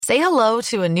Say hello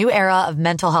to a new era of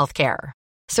mental health care.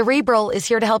 Cerebral is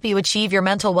here to help you achieve your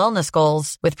mental wellness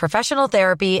goals with professional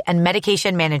therapy and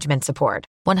medication management support.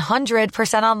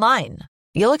 100% online.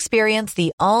 You'll experience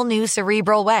the all-new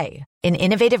Cerebral Way, an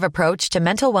innovative approach to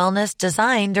mental wellness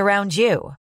designed around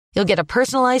you. You'll get a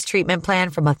personalized treatment plan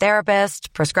from a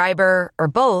therapist, prescriber, or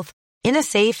both in a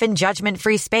safe and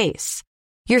judgment-free space.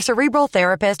 Your Cerebral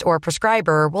therapist or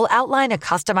prescriber will outline a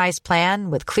customized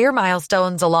plan with clear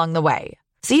milestones along the way,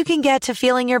 so you can get to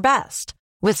feeling your best.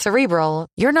 With Cerebral,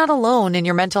 you're not alone in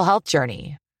your mental health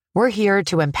journey. We're here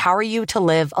to empower you to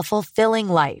live a fulfilling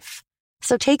life.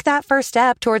 So take that first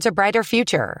step towards a brighter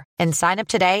future and sign up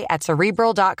today at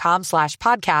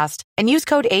Cerebral.com/podcast and use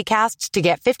code ACAST to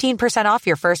get 15% off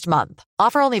your first month.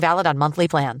 Offer only valid on monthly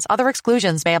plans. Other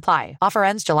exclusions may apply. Offer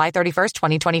ends July 31st,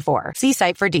 2024. See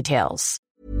site for details.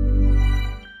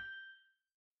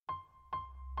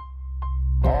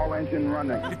 All engine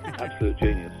running. Absolute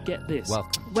genius. Get this.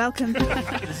 Welcome.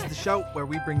 This is the show where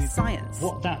we bring you Science.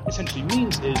 What that essentially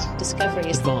means is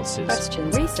discoveries, advances,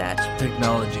 Questions. Research.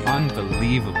 technology.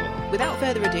 Unbelievable. Without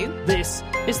further ado, this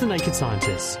is The Naked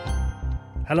Scientists.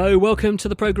 Hello, welcome to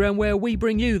the programme where we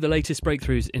bring you the latest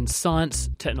breakthroughs in science,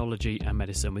 technology and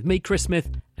medicine with me, Chris Smith,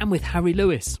 and with Harry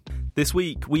Lewis. This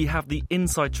week, we have the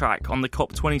inside track on the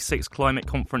COP26 climate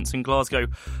conference in Glasgow,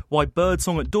 why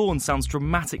birdsong at dawn sounds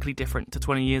dramatically different to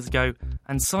 20 years ago,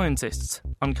 and scientists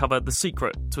uncover the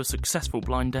secret to a successful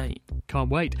blind date. Can't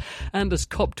wait. And as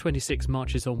COP26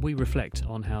 marches on, we reflect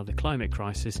on how the climate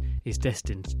crisis is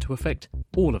destined to affect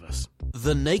all of us.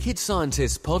 The Naked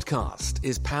Scientists podcast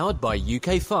is powered by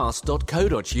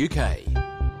ukfast.co.uk.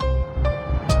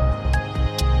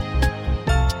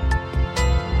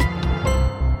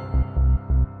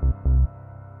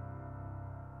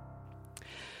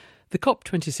 The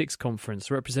COP26 conference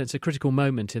represents a critical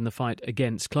moment in the fight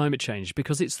against climate change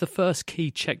because it's the first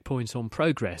key checkpoint on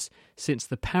progress since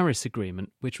the Paris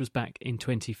Agreement, which was back in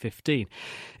 2015.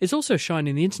 It's also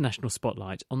shining the international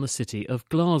spotlight on the city of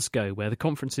Glasgow, where the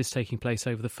conference is taking place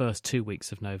over the first 2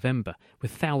 weeks of November,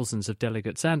 with thousands of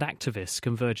delegates and activists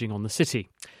converging on the city.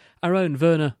 Our own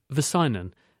Werner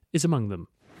Vesainen is among them.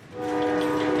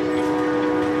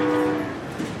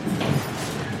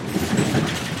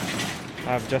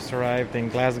 I've just arrived in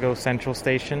Glasgow Central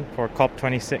Station for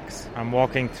COP26. I'm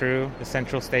walking through the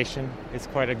Central Station. It's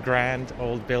quite a grand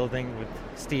old building with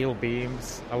steel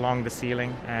beams along the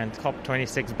ceiling and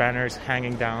COP26 banners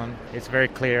hanging down. It's very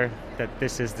clear that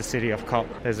this is the city of COP.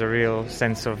 There's a real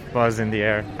sense of buzz in the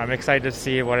air. I'm excited to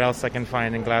see what else I can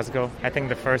find in Glasgow. I think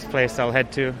the first place I'll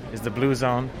head to is the Blue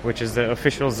Zone, which is the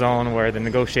official zone where the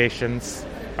negotiations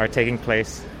are taking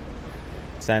place.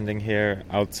 Standing here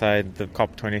outside the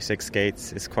COP26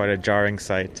 gates is quite a jarring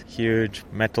sight. Huge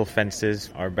metal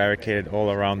fences are barricaded all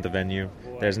around the venue.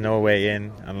 There's no way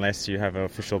in unless you have an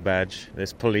official badge.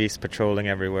 There's police patrolling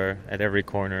everywhere, at every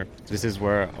corner. This is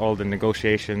where all the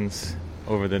negotiations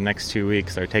over the next 2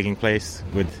 weeks are taking place,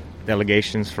 with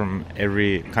delegations from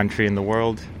every country in the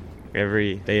world.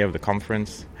 Every day of the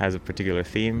conference has a particular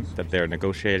theme that they're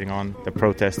negotiating on. The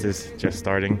protest is just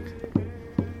starting,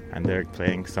 and they're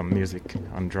playing some music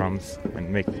on drums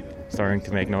and starting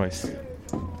to make noise.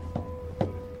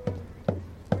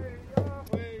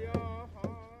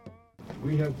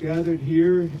 We have gathered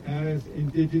here as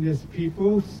indigenous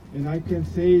peoples, and I can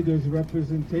say there's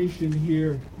representation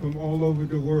here from all over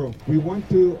the world. We want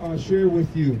to share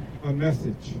with you a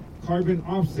message. Carbon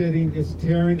offsetting is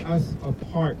tearing us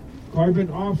apart. Carbon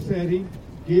offsetting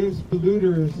gives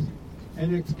polluters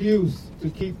an excuse to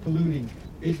keep polluting.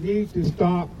 It needs to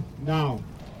stop now.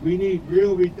 We need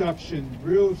real reduction,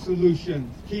 real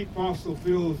solutions. Keep fossil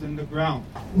fuels in the ground.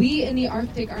 We in the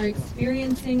Arctic are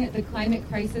experiencing the climate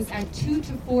crisis at 2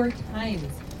 to 4 times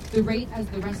the rate as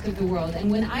the rest of the world.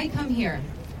 And when I come here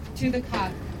to the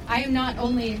COP, I am not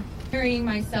only carrying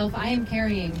myself, I am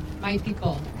carrying my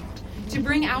people to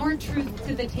bring our truth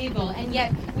to the table, and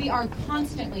yet we are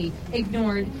constantly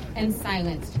ignored and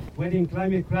silenced. When in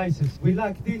climate crisis, we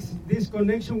lack this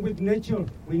connection with nature.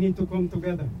 We need to come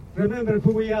together. Remember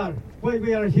who we are, why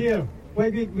we are here, why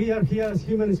we are here as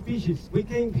human species. We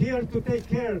came here to take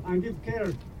care and give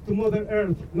care to Mother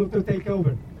Earth, not to take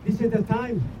over. This is the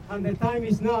time, and the time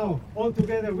is now. All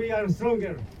together we are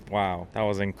stronger. Wow, that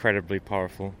was incredibly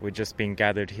powerful. We've just been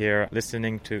gathered here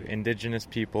listening to indigenous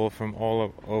people from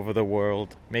all over the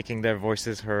world, making their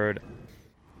voices heard.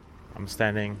 I'm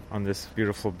standing on this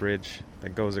beautiful bridge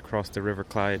that goes across the River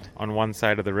Clyde. On one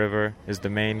side of the river is the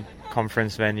main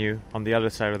conference venue. On the other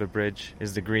side of the bridge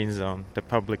is the green zone, the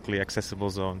publicly accessible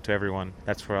zone to everyone.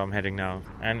 That's where I'm heading now.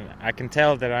 And I can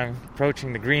tell that I'm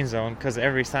approaching the green zone because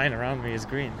every sign around me is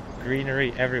green.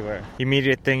 Greenery everywhere.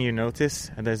 Immediate thing you notice,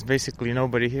 and there's basically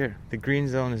nobody here. The green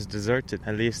zone is deserted,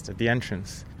 at least at the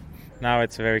entrance. Now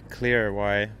it's very clear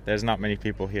why there's not many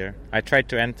people here. I tried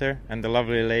to enter, and the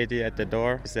lovely lady at the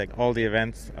door said all the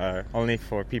events are only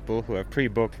for people who have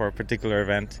pre-booked for a particular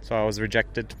event. So I was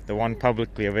rejected, the one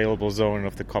publicly available zone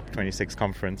of the COP26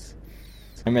 conference.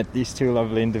 I met these two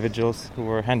lovely individuals who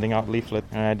were handing out leaflets,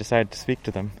 and I decided to speak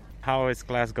to them. How has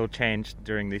Glasgow changed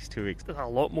during these 2 weeks? There's a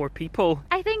lot more people.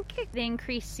 I think the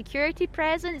increased security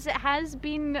presence, it has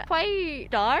been quite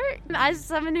dark. As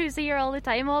someone who's here all the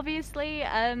time, obviously,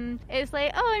 it's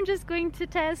like, oh, I'm just going to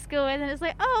Tesco, and then it's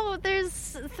like, oh, there's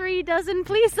 36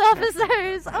 police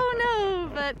officers. Oh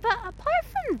no! But apart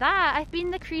from that, I've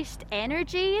been increased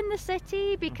energy in the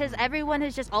city because everyone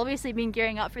has just obviously been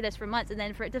gearing up for this for months, and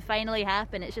then for it to finally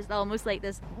happen, it's just almost like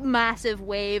this massive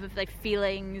wave of like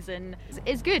feelings, and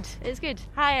it's good. It's good.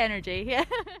 High energy, yeah.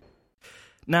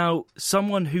 Now,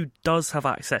 someone who does have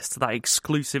access to that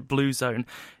exclusive blue zone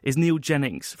is Neil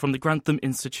Jennings from the Grantham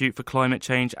Institute for Climate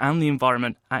Change and the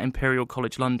Environment at Imperial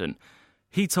College London.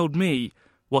 He told me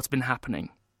what's been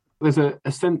happening. There's a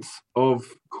sense of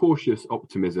cautious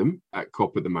optimism at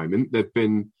COP at the moment. There's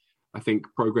been, I think,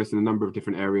 progress in a number of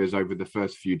different areas over the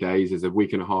first few days. There's a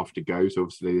week and a half to go, so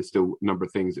obviously there's still a number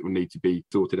of things that will need to be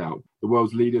sorted out. The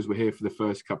world's leaders were here for the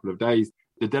first couple of days.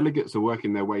 The delegates are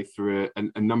working their way through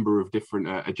a number of different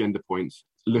agenda points,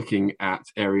 looking at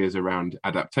areas around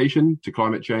adaptation to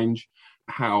climate change,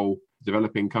 how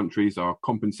developing countries are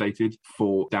compensated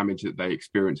for damage that they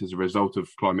experience as a result of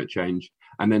climate change,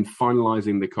 and then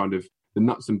finalising the kind of the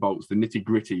nuts and bolts, the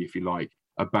nitty-gritty, if you like,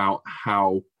 about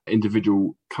how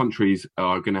individual countries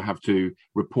are going to have to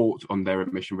report on their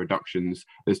emission reductions.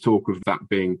 There's talk of that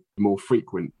being more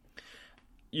frequent.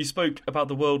 You spoke about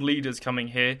the world leaders coming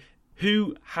here.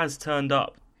 Who has turned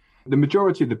up? The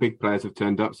majority of the big players have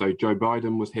turned up. So Joe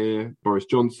Biden was here, Boris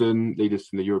Johnson, leaders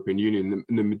from the European Union,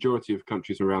 and the majority of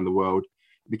countries around the world.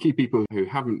 The key people who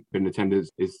haven't been in attendance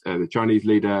is the Chinese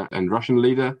leader and Russian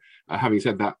leader. Having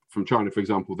said that, from China, for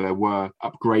example, there were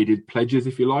upgraded pledges,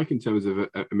 if you like, in terms of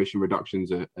emission reductions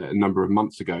a number of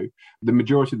months ago. The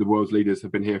majority of the world's leaders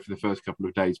have been here for the first couple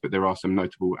of days, but there are some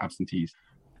notable absentees.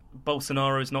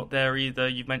 Bolsonaro's not there either.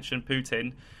 You've mentioned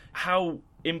Putin. How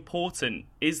important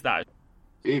is that?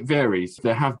 It varies.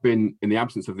 There have been, in the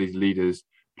absence of these leaders,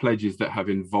 pledges that have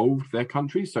involved their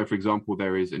countries. So, for example,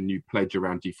 there is a new pledge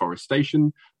around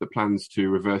deforestation that plans to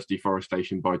reverse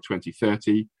deforestation by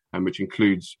 2030, which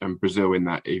includes Brazil in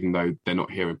that, even though they're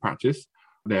not here in practice.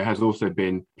 There has also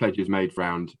been pledges made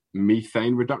around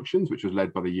methane reductions, which was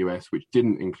led by the US, which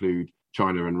didn't include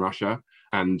China and Russia,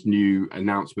 and new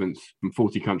announcements from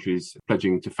 40 countries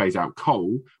pledging to phase out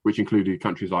coal, which included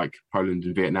countries like Poland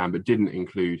and Vietnam, but didn't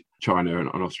include China and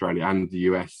Australia and the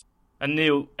US. And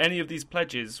Neil, any of these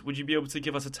pledges, would you be able to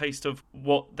give us a taste of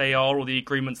what they are or the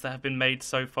agreements that have been made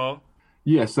so far?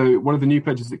 Yeah, so one of the new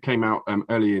pledges that came out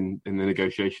early in the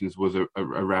negotiations was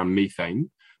around methane.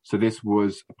 So this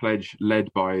was a pledge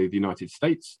led by the United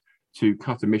States to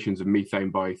cut emissions of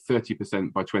methane by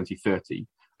 30% by 2030.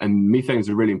 And methane is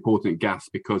a really important gas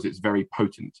because it's very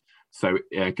potent. So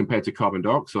compared to carbon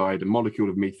dioxide, a molecule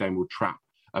of methane will trap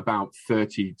about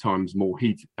 30 times more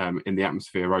heat in the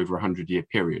atmosphere over a 100-year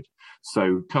period.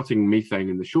 So cutting methane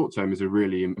in the short term is a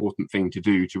really important thing to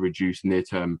do to reduce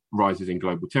near-term rises in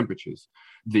global temperatures.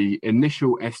 The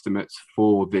initial estimates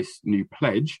for this new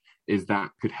pledge is that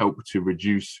could help to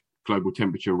reduce global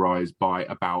temperature rise by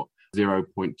about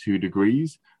 0.2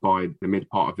 degrees by the mid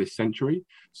part of this century.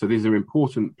 So these are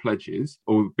important pledges,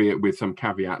 albeit with some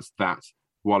caveats that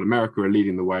while America are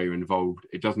leading the way or involved,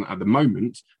 it doesn't at the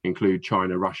moment include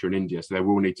China, Russia and India. So there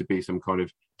will need to be some kind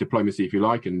of diplomacy, if you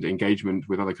like, and engagement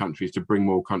with other countries to bring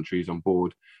more countries on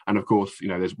board. And of course,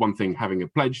 there's one thing having a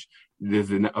pledge, there's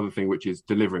another thing which is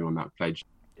delivering on that pledge.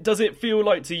 Does it feel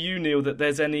like to you, Neil, that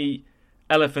there's any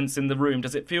elephants in the room?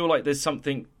 Does it feel like there's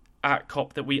something at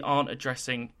COP that we aren't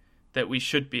addressing that we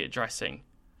should be addressing?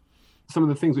 Some of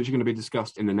the things which are going to be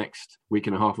discussed in the next week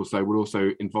and a half or so will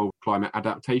also involve climate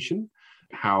adaptation,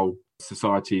 how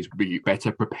societies will be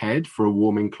better prepared for a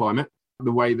warming climate,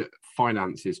 the way that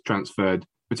finance is transferred,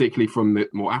 particularly from the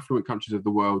more affluent countries of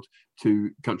the world to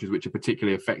countries which are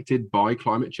particularly affected by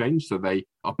climate change, so they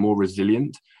are more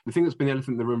resilient. The thing that's been the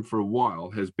elephant in the room for a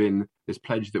while has been this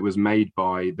pledge that was made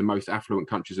by the most affluent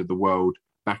countries of the world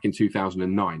back in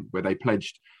 2009, where they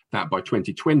pledged that by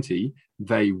 2020,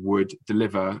 they would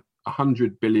deliver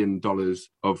 $100 billion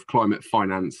of climate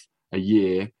finance a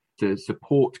year to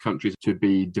support countries to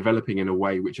be developing in a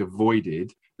way which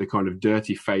avoided the kind of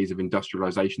dirty phase of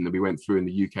industrialization that we went through in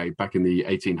the UK back in the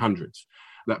 1800s.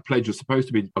 That pledge was supposed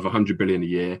to be of 100 billion a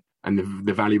year, and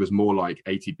the value was more like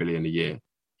 80 billion a year.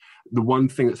 The one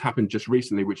thing that's happened just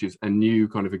recently, which is a new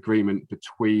kind of agreement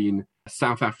between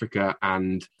South Africa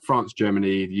and France,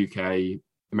 Germany, the UK,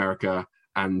 America,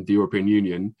 and the European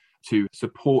Union to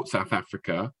support South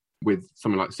Africa with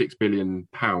something like £6 billion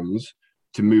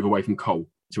to move away from coal,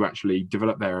 to actually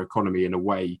develop their economy in a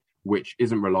way which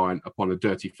isn't reliant upon a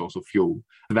dirty fossil fuel.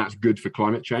 So that's good for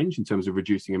climate change in terms of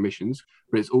reducing emissions,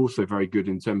 but it's also very good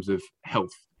in terms of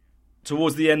health.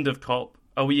 Towards the end of COP,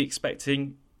 are we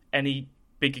expecting any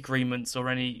big agreements or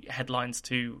any headlines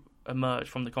to emerge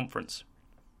from the conference?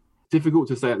 Difficult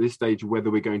to say at this stage whether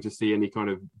we're going to see any kind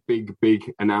of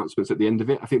big announcements at the end of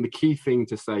it. I think the key thing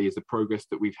to say is the progress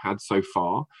that we've had so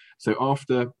far. So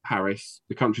after Paris,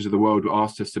 the countries of the world were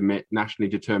asked to submit nationally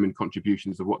determined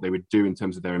contributions of what they would do in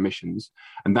terms of their emissions.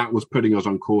 And that was putting us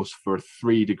on course for a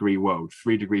 3-degree world,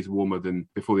 3 degrees warmer than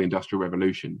before the Industrial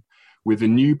Revolution. With the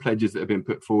new pledges that have been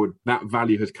put forward, that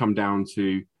value has come down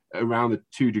to around the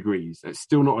 2 degrees. It's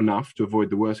still not enough to avoid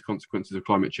the worst consequences of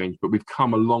climate change, but we've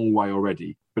come a long way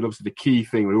already. But obviously the key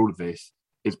thing with all of this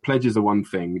is pledges are one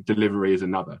thing, delivery is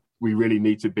another. We really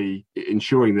need to be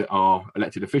ensuring that our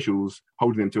elected officials,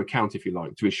 holding them to account, if you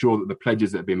like, to ensure that the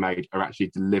pledges that have been made are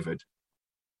actually delivered.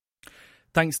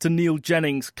 Thanks to Neil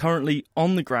Jennings, currently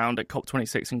on the ground at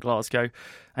COP26 in Glasgow.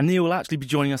 And Neil will actually be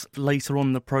joining us later on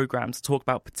in the programme to talk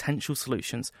about potential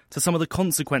solutions to some of the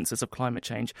consequences of climate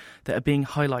change that are being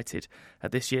highlighted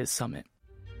at this year's summit.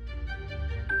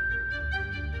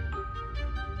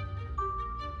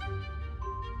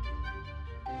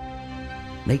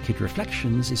 Naked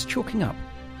Reflections is chalking up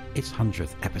its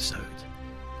 100th episode.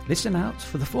 Listen out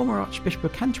for the former Archbishop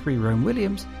of Canterbury, Rowan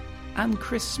Williams, and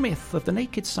Chris Smith of The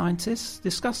Naked Scientists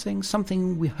discussing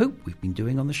something we hope we've been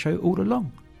doing on the show all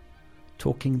along,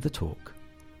 talking the talk.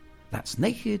 That's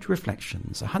Naked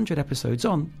Reflections, 100 episodes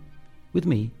on, with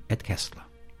me, Ed Kessler.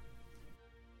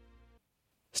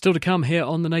 Still to come here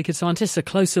on The Naked Scientists, a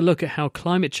closer look at how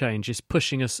climate change is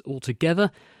pushing us all together,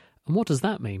 and what does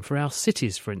that mean for our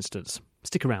cities, for instance?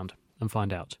 Stick around and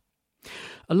find out.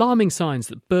 Alarming signs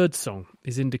that birdsong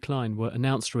is in decline were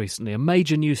announced recently. A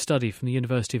major new study from the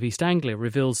University of East Anglia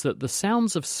reveals that the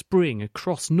sounds of spring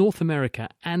across North America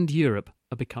and Europe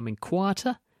are becoming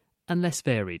quieter and less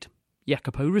varied.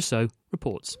 Jacopo Rousseau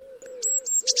reports.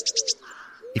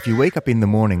 If you wake up in the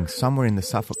morning somewhere in the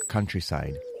Suffolk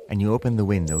countryside and you open the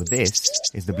window,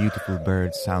 this is the beautiful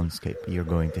bird soundscape you're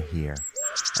going to hear.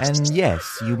 And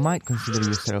yes, you might consider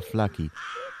yourself lucky,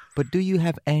 but do you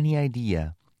have any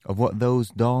idea of what those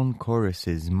dawn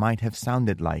choruses might have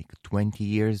sounded like 20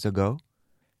 years ago?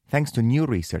 Thanks to new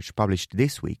research published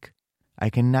this week, I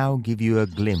can now give you a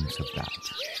glimpse of that.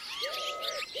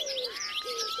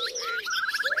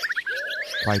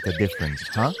 Quite a difference,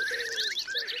 huh?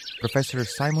 Professor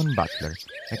Simon Butler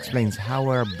explains how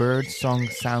our bird-song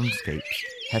soundscapes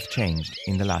have changed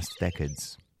in the last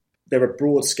decades. There are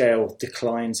broad-scale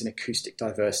declines in acoustic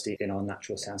diversity in our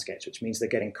natural soundscapes, which means they're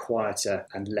getting quieter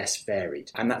and less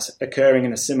varied. And that's occurring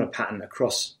in a similar pattern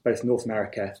across both North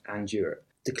America and Europe.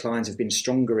 Declines have been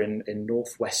stronger in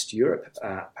northwest Europe,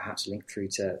 perhaps linked through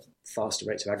to faster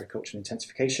rates of agricultural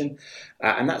intensification.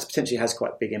 And that potentially has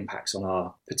quite big impacts on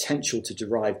our potential to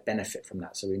derive benefit from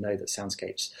that. So we know that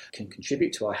soundscapes can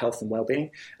contribute to our health and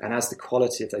well-being. And as the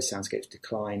quality of those soundscapes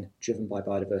decline, driven by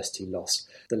biodiversity loss,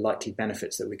 the likely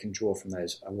benefits that we can draw from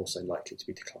those are also likely to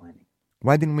be declining.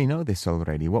 Why didn't we know this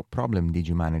already? What problem did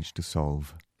you manage to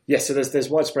solve? Yes, so there's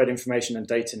widespread information and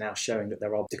data now showing that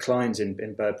there are declines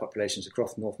in bird populations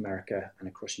across North America and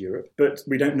across Europe. But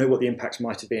we don't know what the impacts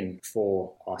might have been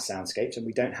for our soundscapes, and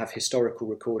we don't have historical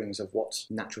recordings of what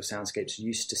natural soundscapes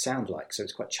used to sound like. So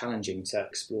it's quite challenging to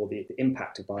explore the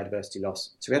impact of biodiversity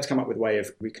loss. So we had to come up with a way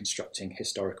of reconstructing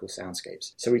historical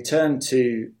soundscapes. So we turned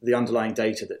to the underlying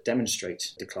data that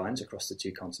demonstrate declines across the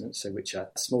two continents, so which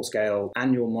are small-scale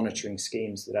annual monitoring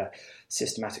schemes that are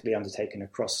systematically undertaken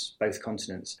across both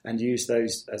continents, and use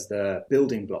those as the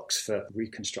building blocks for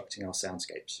reconstructing our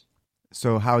soundscapes.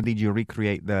 So how did you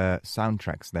recreate the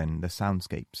soundtracks then, the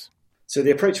soundscapes? So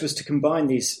the approach was to combine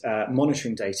these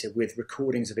monitoring data with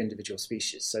recordings of individual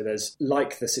species. So there's,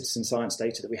 like the citizen science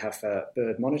data that we have for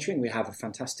bird monitoring, we have a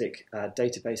fantastic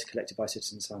database collected by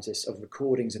citizen scientists of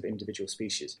recordings of individual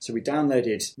species. So we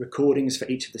downloaded recordings for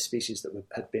each of the species that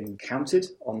had been counted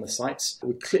on the sites.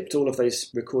 We clipped all of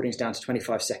those recordings down to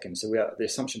 25 seconds. So the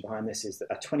assumption behind this is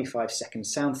that a 25-second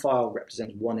sound file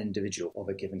represents one individual of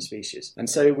a given species. And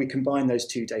so we combine those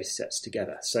two data sets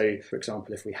together. So, for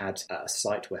example, if we had a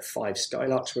site where 5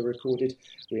 skylarks were recorded,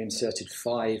 we inserted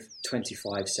 5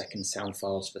 25-second sound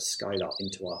files for skylark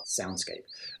into our soundscape.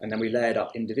 And then we layered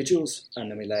up individuals,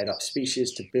 and then we layered up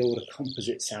species to build a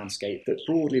composite soundscape that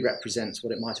broadly represents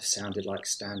what it might have sounded like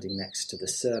standing next to the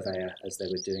surveyor as they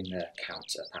were doing their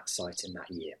count at that site in that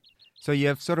year. So you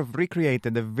have sort of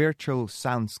recreated a virtual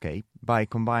soundscape by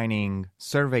combining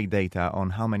survey data on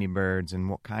how many birds and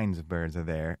what kinds of birds are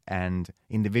there and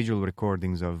individual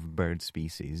recordings of bird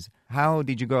species. How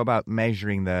did you go about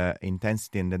measuring the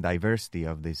intensity and the diversity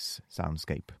of this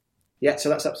soundscape? Yeah, so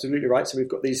that's absolutely right. So we've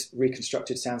got these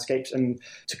reconstructed soundscapes, and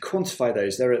to quantify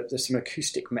those, there's some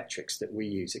acoustic metrics that we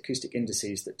use, acoustic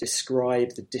indices that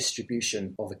describe the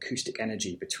distribution of acoustic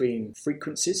energy between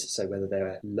frequencies, so whether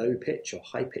they're low pitch or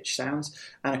high pitch sounds,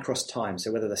 and across time,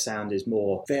 so whether the sound is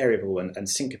more variable and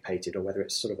syncopated or whether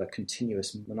it's sort of a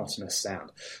continuous monotonous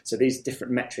sound. So these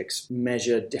different metrics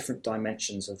measure different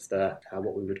dimensions of the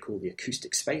what we would call the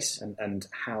acoustic space and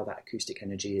how that acoustic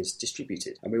energy is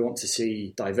distributed. And we want to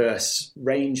see diverse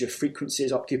range of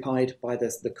frequencies occupied by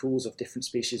the calls of different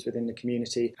species within the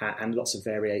community and lots of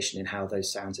variation in how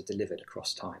those sounds are delivered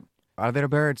across time. Are there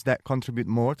birds that contribute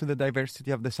more to the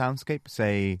diversity of the soundscape?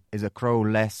 Say, is a crow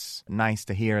less nice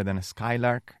to hear than a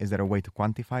skylark? Is there a way to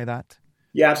quantify that?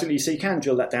 Yeah, absolutely. So you can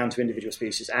drill that down to individual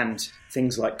species, and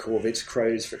things like corvids,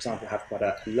 crows, for example, have quite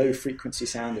a low frequency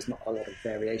sound. There's not a lot of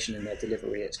variation in their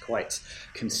delivery. It's quite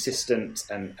consistent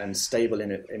and stable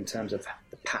in terms of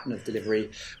the pattern of delivery,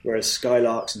 whereas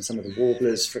skylarks and some of the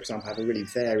warblers, for example, have a really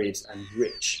varied and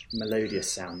rich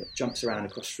melodious sound that jumps around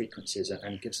across frequencies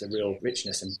and gives a real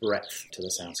richness and breadth to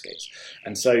the soundscapes.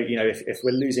 And so, if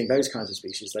we're losing those kinds of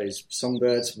species, those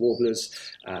songbirds, warblers,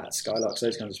 skylarks,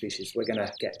 those kinds of species, we're going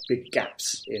to get big gaps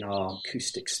in our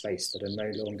acoustic space that are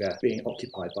no longer being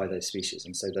occupied by those species,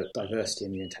 and so the diversity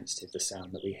and the intensity of the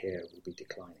sound that we hear will be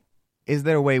declining. Is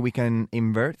there a way we can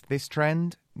invert this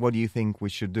trend? What do you think we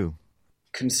should do?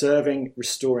 Conserving,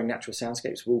 restoring natural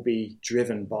soundscapes will be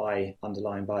driven by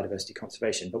underlying biodiversity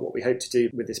conservation. But what we hope to do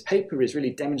with this paper is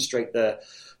really demonstrate the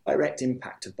direct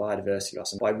impact of biodiversity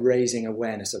loss, and by raising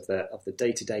awareness of the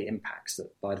day-to-day impacts that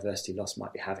biodiversity loss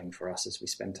might be having for us as we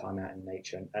spend time out in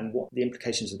nature, and what the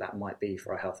implications of that might be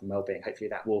for our health and well-being. Hopefully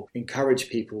that will encourage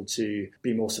people to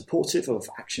be more supportive of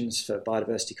actions for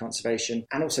biodiversity conservation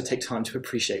and also take time to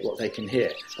appreciate what they can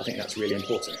hear. I think that's really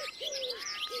important.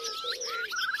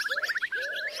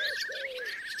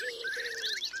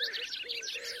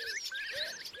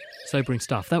 Sobering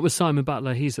stuff. That was Simon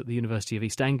Butler. He's at the University of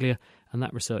East Anglia, and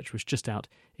that research was just out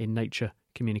in Nature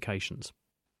Communications.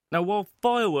 Now, while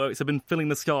fireworks have been filling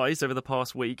the skies over the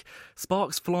past week,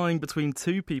 sparks flying between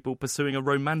two people pursuing a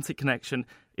romantic connection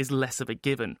is less of a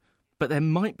given. But there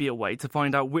might be a way to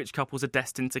find out which couples are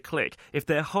destined to click if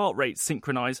their heart rates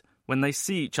synchronise when they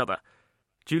see each other.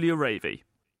 Julia Ravey.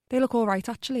 They look all right,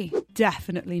 actually.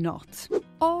 Definitely not.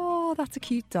 Oh, that's a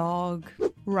cute dog.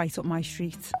 Right up my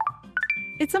street.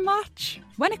 It's a match.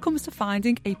 When it comes to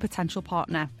finding a potential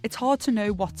partner, it's hard to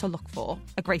know what to look for.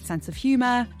 A great sense of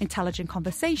humour, intelligent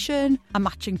conversation, a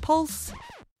matching pulse.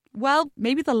 Well,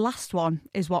 maybe the last one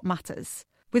is what matters.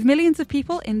 With millions of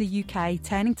people in the UK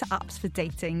turning to apps for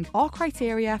dating, our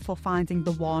criteria for finding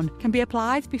the one can be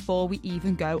applied before we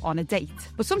even go on a date.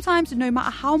 But sometimes, no matter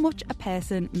how much a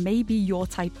person may be your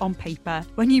type on paper,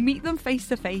 when you meet them face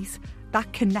to face,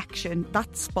 that connection,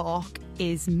 that spark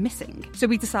is missing. So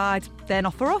we decide they're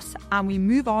not for us and we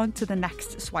move on to the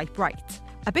next swipe right.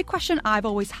 A big question I've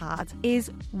always had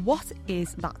is, what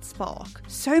is that spark?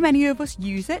 So many of us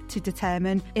use it to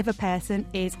determine if a person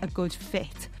is a good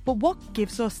fit. But what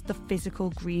gives us the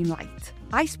physical green light?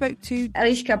 I spoke to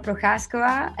Eliška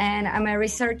Procházková, and I'm a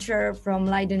researcher from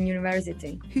Leiden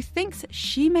University, who thinks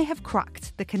she may have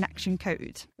cracked the connection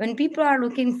code. When people are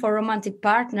looking for a romantic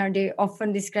partner, they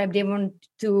often describe they want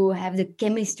to have the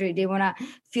chemistry, they want to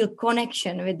feel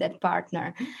connection with that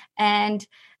partner. And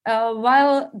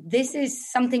while this is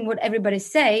something what everybody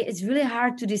say, it's really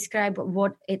hard to describe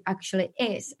what it actually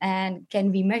is and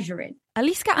can we measure it.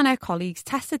 Eliška and her colleagues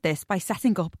tested this by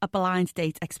setting up a blind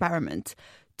date experiment.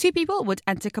 Two people would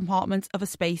enter compartments of a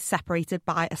space separated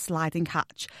by a sliding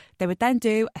hatch. They would then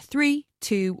do a 3,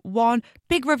 2, 1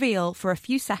 big reveal for a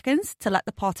few seconds to let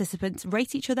the participants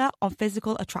rate each other on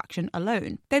physical attraction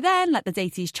alone. They then let the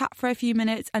datees chat for a few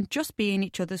minutes and just be in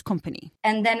each other's company.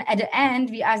 And then at the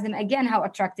end, we ask them again how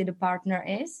attracted the partner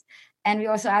is. And we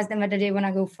also ask them whether they want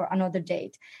to go for another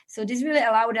date. So this really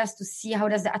allowed us to see how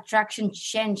does the attraction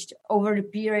changed over the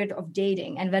period of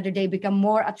dating and whether they become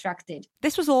more attracted.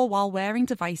 This was all while wearing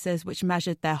devices which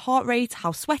measured their heart rate,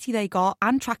 how sweaty they got,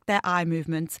 and tracked their eye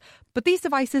movements. But these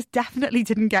devices definitely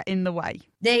didn't get in the way.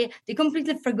 They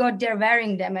completely forgot they're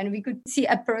wearing them, and we could see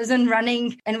a person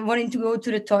running and wanting to go to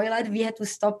the toilet. We had to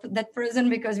stop that person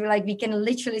because we're like, we can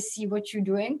literally see what you're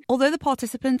doing. Although the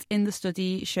participants in the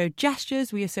study showed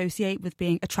gestures we associate with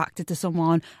being attracted to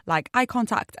someone, like eye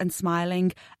contact and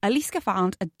smiling, Aliska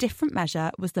found a different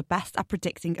measure was the best at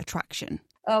predicting attraction.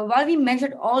 While we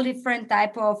measured all different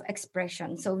type of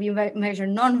expressions, so we measured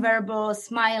nonverbal,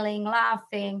 smiling,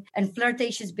 laughing, and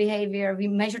flirtatious behavior. We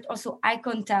measured also eye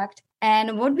contact.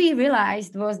 And what we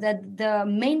realized was that the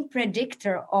main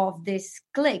predictor of this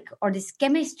click or this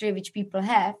chemistry which people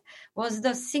have was the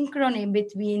synchrony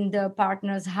between the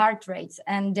partner's heart rates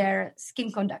and their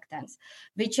skin conductance,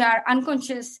 which are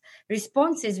unconscious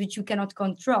responses which you cannot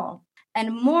control.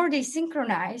 And more they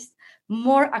synchronized,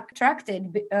 more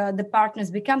attracted the partners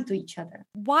become to each other.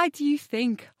 Why do you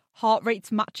think heart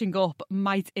rates matching up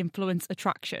might influence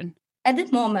attraction? At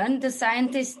that moment, the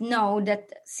scientists know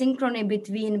that synchrony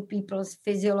between people's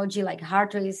physiology, like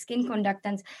heart rate, skin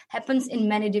conductance, happens in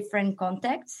many different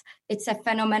contexts. It's a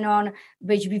phenomenon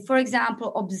which we, for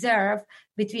example, observe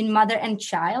between mother and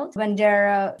child when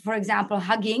they're, for example,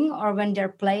 hugging or when they're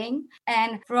playing.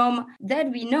 And from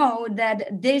that, we know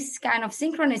that this kind of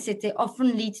synchronicity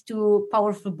often leads to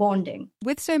powerful bonding.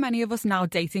 With so many of us now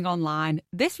dating online,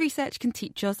 this research can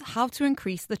teach us how to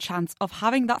increase the chance of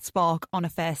having that spark on a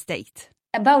first date.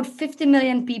 About 50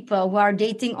 million people who are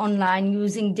dating online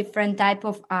using different type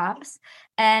of apps.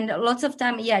 And lots of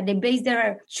time, they base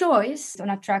their choice on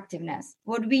attractiveness.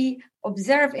 What we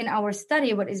observe in our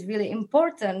study, what is really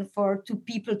important for two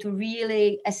people to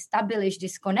really establish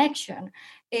this connection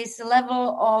is the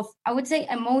level of, I would say,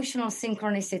 emotional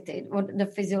synchronicity, what the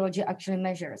physiology actually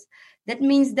measures. That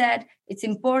means that it's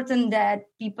important that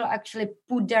people actually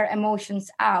put their emotions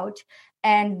out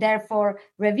and therefore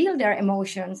reveal their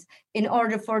emotions in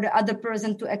order for the other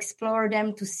person to explore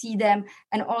them, to see them,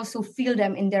 and also feel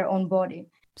them in their own body.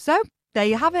 So, there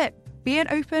you have it. Being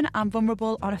open and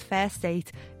vulnerable on a first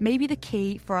date may be the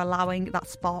key for allowing that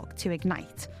spark to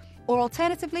ignite. Or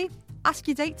alternatively, ask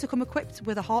your date to come equipped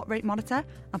with a heart rate monitor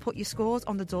and put your scores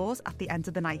on the doors at the end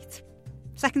of the night.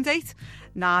 Second date?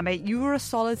 Nah, mate, you were a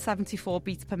solid 74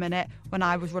 beats per minute when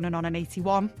I was running on an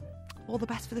 81. All the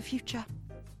best for the future.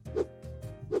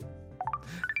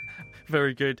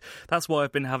 Very good. That's why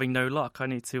I've been having no luck. I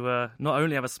need to not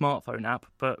only have a smartphone app,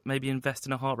 but maybe invest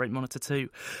in a heart rate monitor too.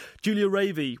 Julia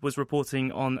Ravey was reporting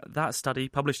on that study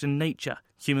published in Nature,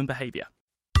 Human Behaviour.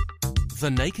 The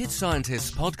Naked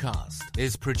Scientists podcast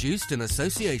is produced in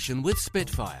association with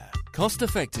Spitfire,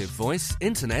 cost-effective voice,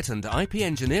 internet and IP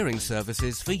engineering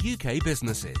services for UK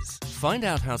businesses. Find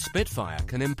out how Spitfire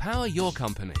can empower your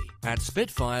company at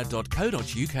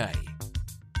spitfire.co.uk.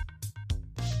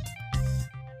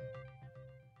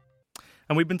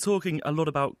 And we've been talking a lot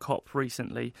about COP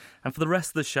recently, and for the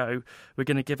rest of the show, we're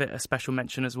going to give it a special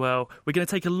mention as well. We're going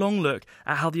to take a long look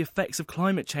at how the effects of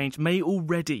climate change may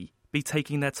already be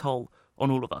taking their toll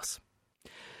on all of us.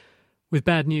 With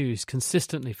bad news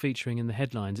consistently featuring in the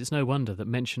headlines, it's no wonder that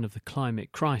mention of the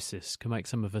climate crisis can make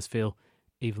some of us feel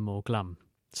even more glum.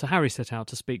 So Harry set out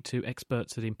to speak to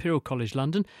experts at Imperial College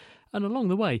London, and along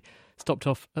the way stopped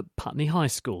off at Putney High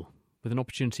School with an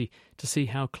opportunity to see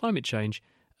how climate change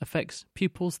affects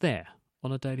pupils there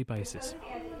on a daily basis.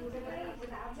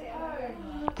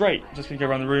 Great, just going to go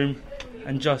around the room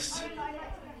and just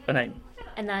a name.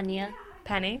 Ananya.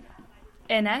 Penny.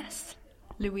 Ines.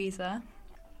 Louisa.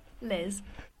 Liz.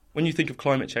 When you think of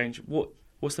climate change,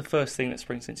 what's the first thing that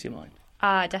springs into your mind?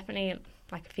 Definitely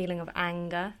like a feeling of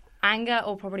anger. Anger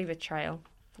or probably betrayal.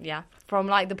 Yeah, from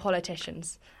like the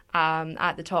politicians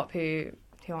at the top who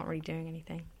aren't really doing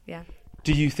anything. Yeah.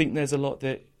 Do you think there's a lot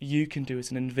that you can do as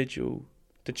an individual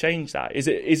to change that?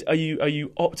 Are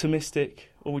you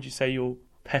optimistic, or would you say you're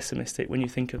pessimistic when you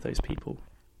think of those people?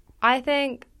 I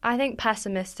think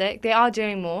pessimistic. They are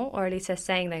doing more, or at least they're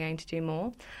saying they're going to do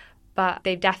more. but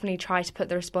they've definitely tried to put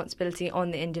the responsibility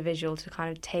on the individual to kind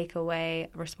of take away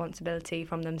responsibility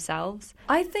from themselves.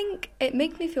 I think it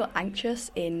makes me feel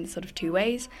anxious in sort of two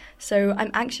ways. So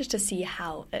I'm anxious to see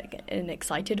how, in an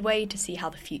excited way, to see how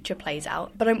the future plays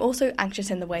out. But I'm also anxious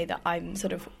in the way that I'm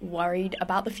sort of worried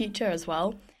about the future as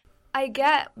well. I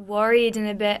get worried and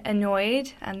a bit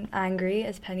annoyed and angry,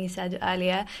 as Penny said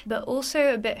earlier, but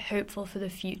also a bit hopeful for the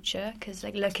future, because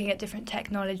looking at different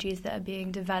technologies that are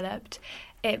being developed,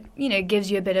 it gives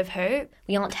you a bit of hope.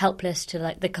 We aren't helpless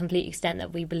to the complete extent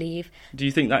that we believe. Do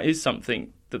you think that is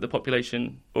something that the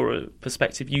population, or a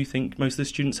perspective you think most of the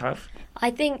students have?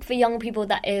 I think for young people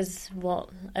that is what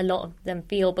a lot of them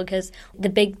feel, because the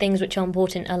big things which are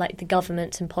important are the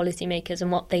governments and policymakers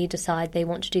and what they decide they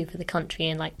want to do for the country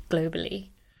and globally.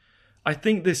 I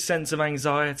think this sense of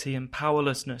anxiety and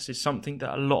powerlessness is something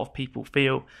that a lot of people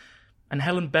feel. And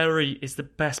Helen Berry is the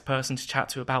best person to chat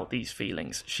to about these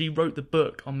feelings. She wrote the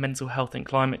book on mental health and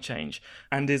climate change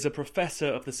and is a professor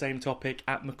of the same topic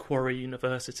at Macquarie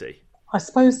University. I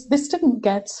suppose this didn't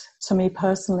get to me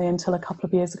personally until a couple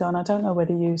of years ago, and I don't know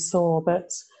whether you saw,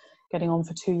 but getting on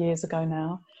for 2 years ago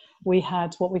now, we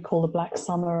had what we call the Black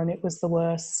Summer, and it was the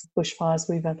worst bushfires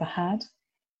we've ever had.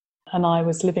 And I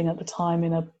was living at the time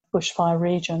in a bushfire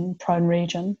region, prone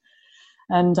region,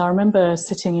 and I remember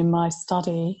sitting in my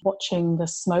study watching the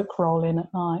smoke roll in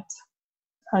at night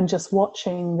and just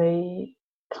watching the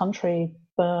country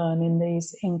burn in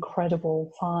these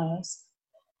incredible fires.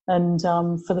 And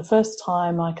for the first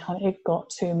time, it got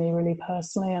to me really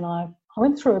personally. And I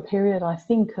went through a period, I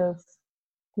think, of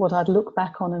what I'd look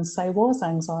back on and say was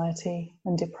anxiety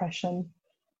and depression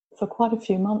for quite a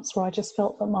few months, where I just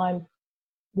felt that my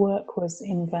work was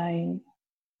in vain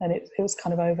and it was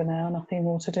kind of over now, nothing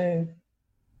more to do.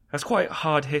 That's quite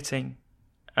hard-hitting.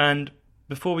 And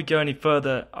before we go any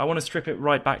further, I want to strip it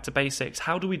right back to basics.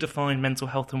 How do we define mental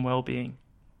health and well-being?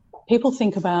 People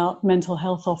think about mental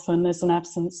health often as an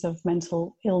absence of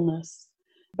mental illness,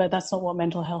 but that's not what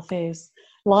mental health is.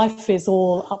 Life is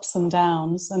all ups and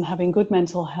downs, and having good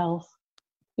mental health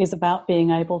is about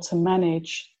being able to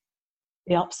manage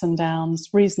the ups and downs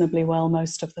reasonably well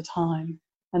most of the time.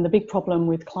 And the big problem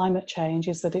with climate change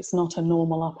is that it's not a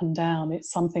normal up and down.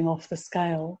 It's something off the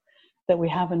scale that we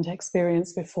haven't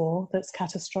experienced before, that's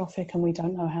catastrophic and we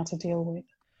don't know how to deal with.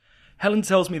 Helen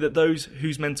tells me that those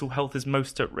whose mental health is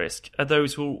most at risk are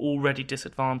those who are already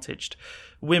disadvantaged.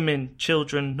 Women,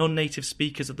 children, non-native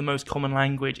speakers of the most common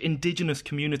language, indigenous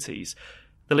communities.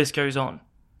 The list goes on.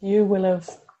 You will have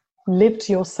lived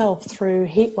yourself through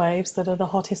heat waves that are the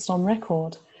hottest on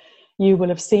record. You will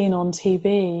have seen on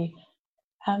TV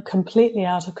completely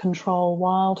out of control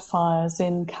wildfires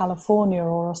in California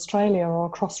or Australia or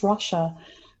across Russia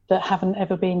that haven't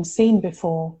ever been seen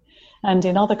before. And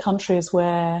in other countries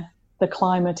where the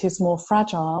climate is more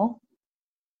fragile,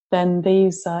 then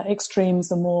these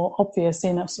extremes are more obvious,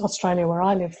 in Australia where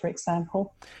I live, for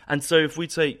example. And so if we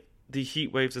take the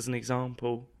heat waves as an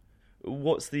example,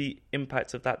 what's the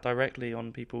impact of that directly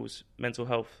on people's mental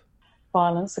health?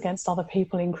 Violence against other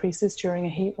people increases during a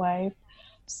heat wave.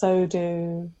 So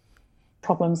do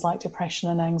problems like depression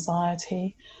and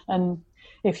anxiety. And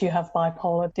if you have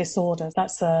bipolar disorder,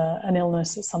 that's an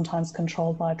illness that's sometimes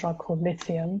controlled by a drug called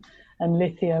lithium. And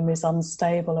lithium is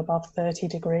unstable above 30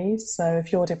 degrees. So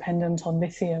if you're dependent on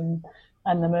lithium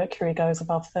and the mercury goes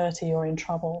above 30, you're in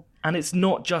trouble. And it's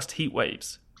not just heat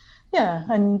waves. Yeah,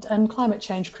 and climate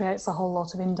change creates a whole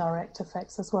lot of indirect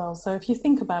effects as well. So if you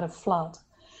think about a flood,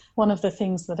 one of the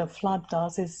things that a flood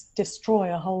does is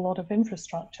destroy a whole lot of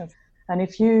infrastructure. And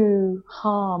if you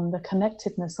harm the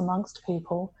connectedness amongst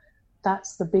people,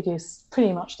 that's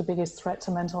pretty much the biggest threat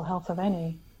to mental health of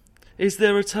any. Is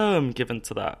there a term given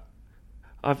to that?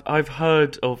 I've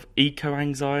heard of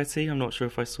eco-anxiety. I'm not sure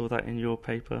if I saw that in your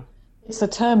paper. It's a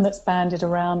term that's bandied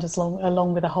around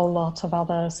along with a whole lot of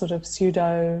other sort of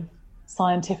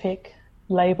pseudo-scientific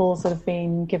labels that have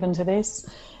been given to this.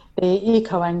 The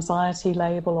eco-anxiety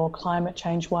label or climate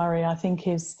change worry, I think,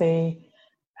 is the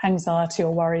anxiety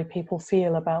or worry people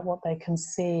feel about what they can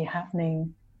see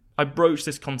happening. I broached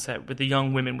this concept with the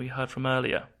young women we heard from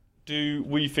earlier. Do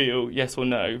we feel, yes or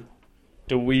no,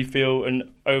 do we feel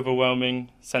an overwhelming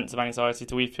sense of anxiety?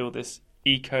 Do we feel this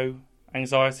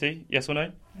eco-anxiety, yes or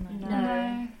no?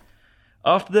 No.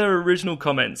 After their original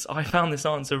comments, I found this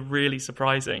answer really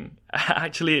surprising.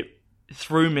 Actually, it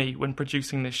threw me when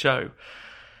producing this show.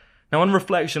 Now, on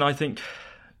reflection, I think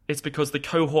it's because the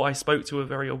cohort I spoke to were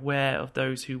very aware of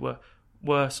those who were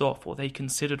worse off, or they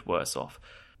considered worse off.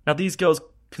 Now, these girls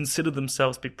considered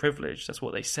themselves to be privileged, that's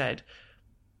what they said.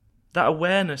 That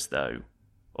awareness, though,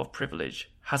 of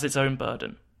privilege has its own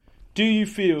burden. Do you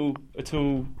feel at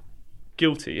all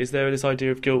guilty? Is there this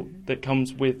idea of guilt that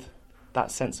comes with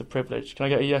that sense of privilege? Can I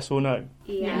get a yes or no?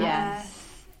 Yes.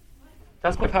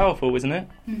 That's quite powerful, isn't it?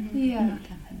 Mm-hmm. Yeah.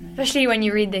 Especially when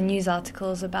you read the news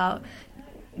articles about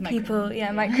people,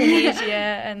 Micronesia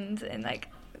and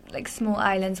like small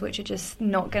islands which are just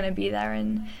not going to be there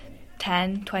in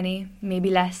 10, 20, maybe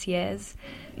less years.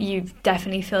 You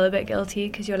definitely feel a bit guilty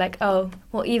because you're like, oh,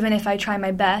 well, even if I try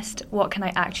my best, what can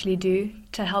I actually do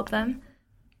to help them?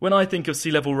 When I think of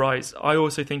sea level rise, I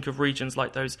also think of regions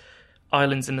like those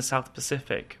islands in the South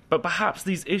Pacific. But perhaps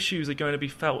these issues are going to be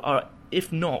felt,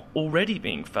 if not already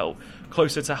being felt,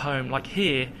 closer to home, like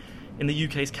here in the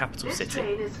UK's capital city. This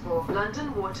train is for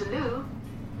London Waterloo.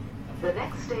 The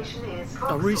next station is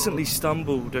I recently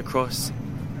stumbled across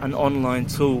an online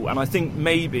tool, and I think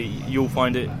maybe you'll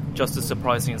find it just as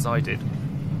surprising as I did.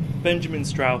 Benjamin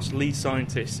Strauss, lead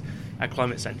scientist at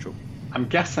Climate Central. I'm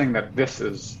guessing that this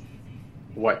is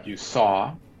what you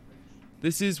saw.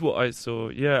 This is what I saw,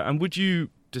 yeah. And would you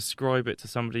describe it to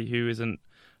somebody who isn't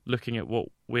looking at what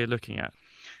we're looking at?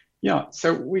 Yeah,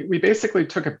 so we basically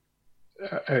took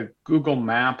a Google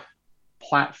Map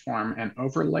platform and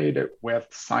overlaid it with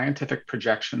scientific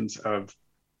projections of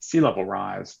sea level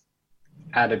rise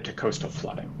added to coastal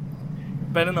flooding.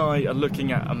 Ben and I are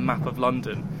looking at a map of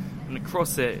London, and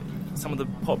across it, some of the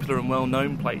popular and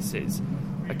well-known places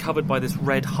are covered by this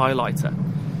red highlighter.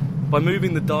 By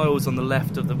moving the dials on the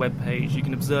left of the webpage, you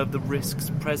can observe the risks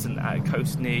present at a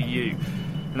coast near you.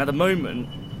 And at the moment,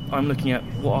 I'm looking at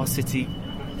what our city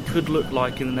could look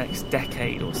like in the next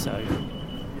decade or so.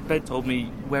 Ben told me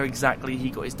where exactly he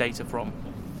got his data from.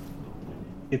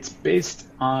 It's based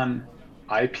on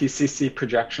IPCC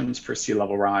projections for sea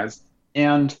level rise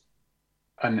and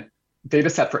a data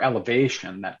set for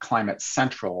elevation that Climate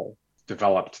Central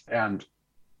developed and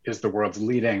is the world's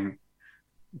leading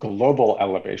global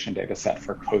elevation data set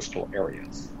for coastal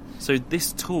areas. So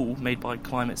this tool made by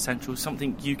Climate Central,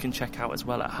 something you can check out as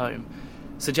well at home,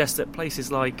 suggests that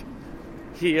places like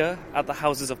here at the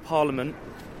Houses of Parliament,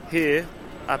 here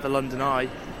at the London Eye,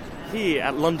 here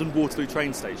at London Waterloo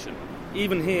train station,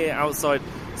 even here outside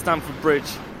Stamford Bridge,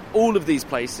 all of these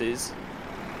places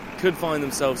could find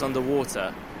themselves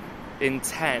underwater in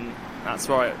 10, that's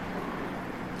right,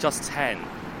 just 10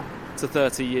 to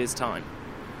 30 years' time.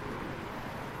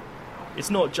 It's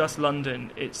not just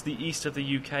London, it's the east of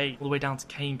the UK, all the way down to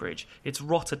Cambridge. It's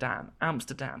Rotterdam,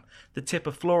 Amsterdam, the tip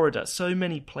of Florida. So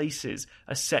many places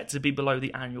are set to be below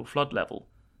the annual flood level.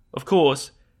 Of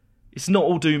course, it's not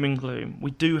all doom and gloom.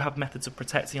 We do have methods of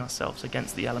protecting ourselves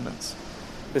against the elements.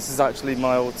 This is actually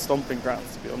my old stomping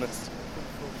grounds, to be honest.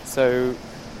 So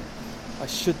I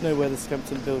should know where the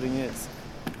Skempton building is.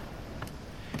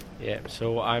 Yeah,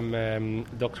 so I'm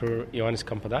Dr. Ioannis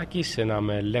Kampadakis, and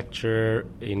I'm a lecturer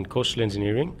in coastal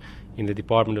engineering in the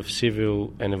Department of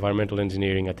Civil and Environmental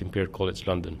Engineering at Imperial College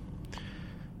London.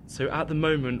 So at the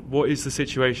moment, what is the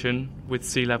situation with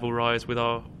sea level rise with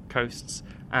our coasts,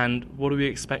 and what are we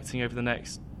expecting over the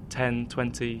next 10,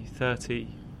 20, 30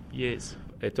 years?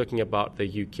 Talking about the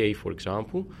UK, for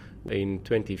example, in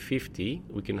 2050,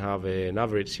 we can have an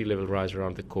average sea level rise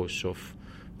around the coast of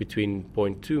between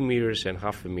 0.2 meters and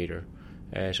half a meter.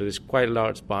 So there's quite a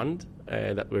large band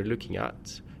that we're looking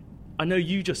at. I know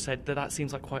you just said that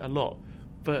seems like quite a lot,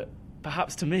 but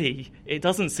perhaps to me, it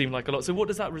doesn't seem like a lot. So what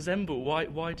does that resemble?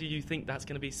 Why do you think that's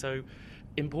going to be so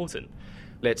important?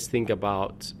 Let's think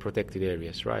about protected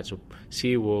areas, right? So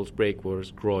sea walls, breakwaters,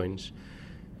 groins.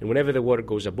 And whenever the water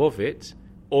goes above it,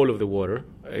 all of the water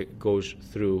goes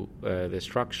through the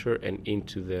structure and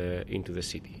into the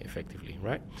city, effectively,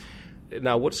 right?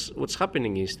 Now, what's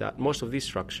happening is that most of these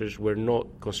structures were not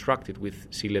constructed with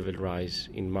sea level rise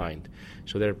in mind.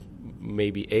 So they're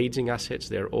maybe aging assets,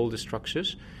 they're older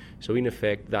structures. So in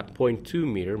effect, that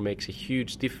 0.2 meter makes a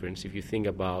huge difference if you think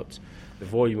about the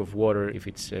volume of water if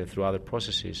it's through other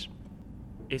processes.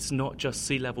 It's not just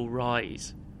sea level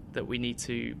rise that we need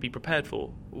to be prepared for.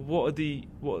 What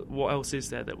else is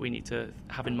there that we need to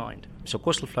have in mind? So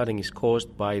coastal flooding is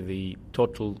caused by the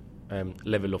total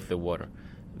level of the water.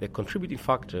 The contributing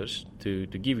factors to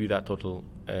give you that total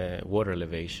water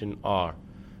elevation are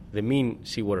the mean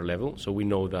seawater level. So we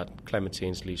know that climate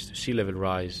change leads to sea level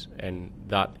rise, and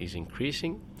that is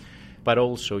increasing. But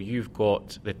also you've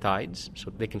got the tides,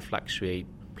 so they can fluctuate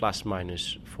plus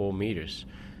minus 4 meters.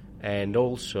 And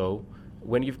also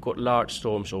when you've got large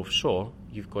storms offshore,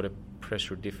 you've got a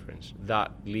pressure difference.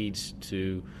 That leads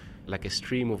to like a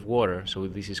stream of water, so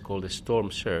this is called a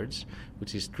storm surge,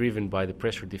 which is driven by the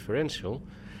pressure differential.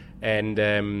 And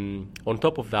on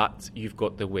top of that, you've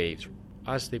got the waves.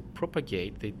 As they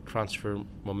propagate, they transfer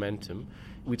momentum,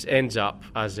 which ends up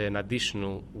as an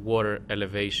additional water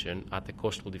elevation at the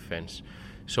coastal defense.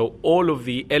 So all of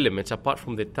the elements, apart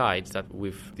from the tides that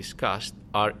we've discussed,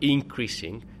 are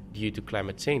increasing due to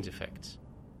climate change effects.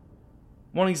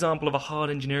 One example of a hard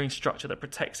engineering structure that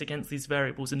protects against these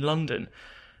variables in London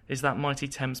is that mighty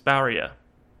Thames Barrier.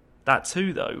 That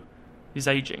too, though, is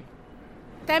ageing.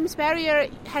 Thames Barrier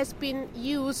has been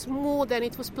used more than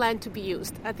it was planned to be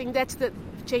used. I think that's the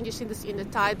changes in the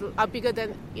tide are bigger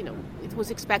than it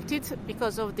was expected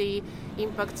because of the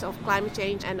impacts of climate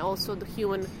change and also the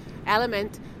human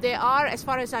element. There are, as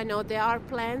far as I know, there are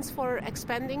plans for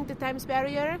expanding the Thames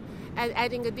Barrier and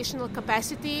adding additional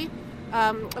capacity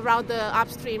around the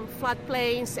upstream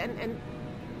floodplains,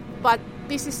 but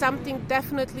this is something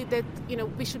definitely that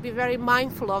we should be very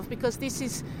mindful of, because this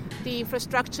is the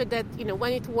infrastructure that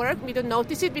when it works we don't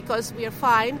notice it because we are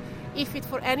fine. If it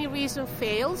for any reason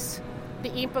fails,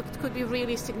 the impact could be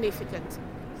really significant.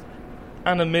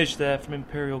 Anna Midge there from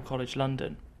Imperial College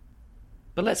London.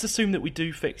 But let's assume that we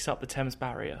do fix up the Thames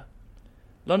Barrier.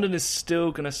 London is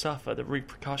still going to suffer the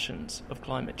repercussions of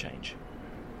climate change.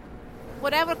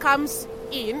 Whatever comes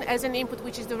in as an input,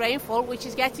 which is the rainfall, which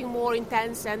is getting more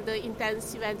intense and the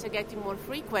intense events are getting more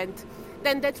frequent,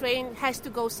 then that rain has to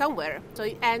go somewhere. So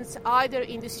it ends either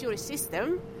in the sewer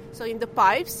system, so in the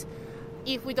pipes.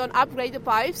 If we don't upgrade the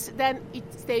pipes, then it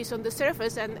stays on the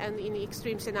surface and in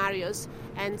extreme scenarios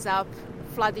ends up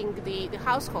flooding the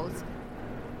households.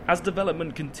 As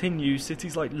development continues,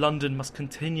 cities like London must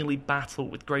continually battle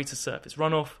with greater surface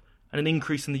runoff and an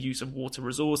increase in the use of water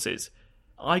resources.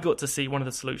 I got to see one of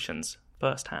the solutions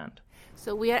firsthand.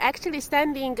 So we are actually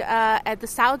standing at the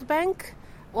South Bank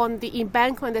on the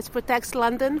embankment that protects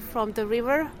London from the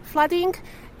river flooding,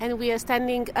 and we are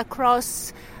standing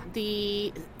across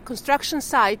the construction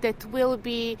site that will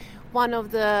be one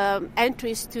of the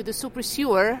entries to the super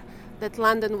sewer that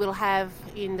London will have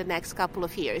in the next couple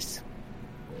of years.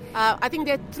 I think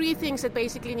there are three things that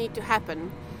basically need to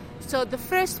happen. So the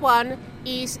first one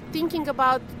is thinking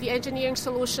about the engineering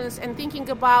solutions and thinking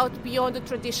about beyond the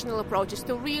traditional approaches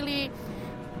to really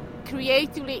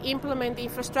creatively implement the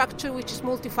infrastructure which is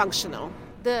multifunctional.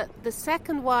 The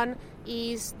second one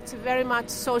is it's a very much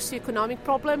socioeconomic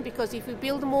problem, because if we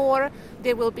build more,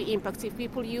 there will be impacts. If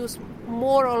people use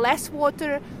more or less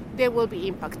water, there will be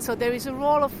impact. So there is a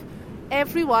role of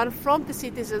everyone, from the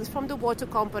citizens, from the water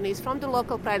companies, from the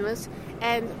local planners,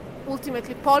 and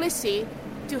ultimately policy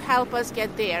to help us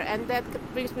get there. And that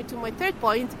brings me to my third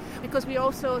point, because we're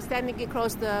also standing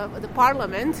across the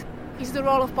parliament, is the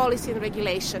role of policy and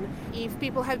regulation. If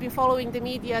people have been following the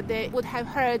media, they would have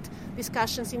heard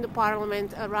discussions in the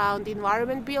parliament around the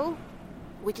Environment Bill,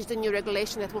 which is the new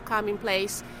regulation that will come in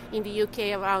place in the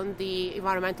UK around the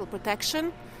environmental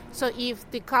protection. So if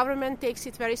the government takes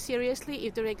it very seriously,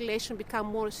 if the regulation become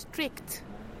more strict,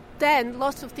 then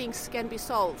lots of things can be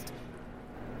solved.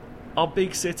 Our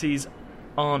big cities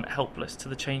aren't helpless to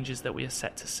the changes that we are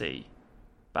set to see.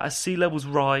 But as sea levels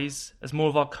rise, as more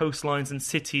of our coastlines and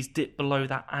cities dip below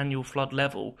that annual flood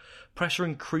level, pressure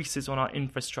increases on our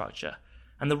infrastructure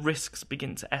and the risks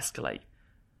begin to escalate.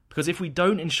 Because if we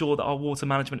don't ensure that our water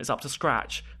management is up to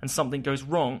scratch and something goes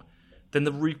wrong, then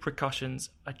the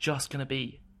repercussions are just going to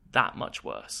be that much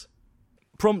worse.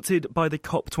 Prompted by the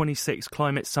COP26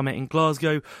 climate summit in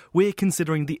Glasgow, we're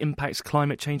considering the impacts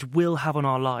climate change will have on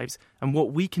our lives and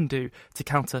what we can do to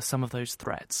counter some of those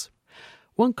threats.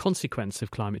 One consequence of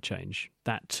climate change,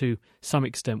 that to some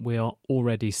extent we are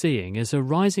already seeing, is a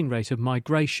rising rate of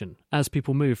migration as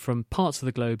people move from parts of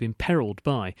the globe imperilled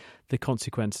by the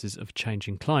consequences of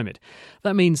changing climate.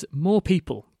 That means more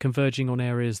people converging on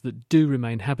areas that do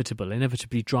remain habitable,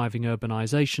 inevitably driving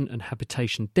urbanisation and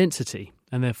habitation density,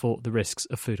 and therefore the risks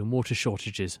of food and water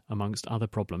shortages, amongst other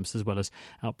problems, as well as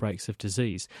outbreaks of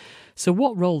disease. So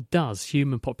what role does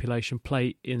human population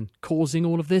play in causing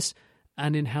all of this,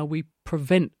 and in how we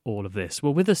prevent all of this?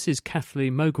 Well, with us is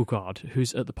Kathleen Mogulgard,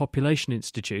 who's at the Population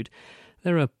Institute.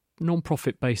 They're a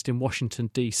non-profit based in Washington,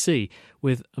 D.C.,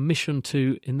 with a mission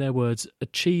to, in their words,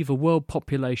 achieve a world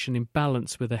population in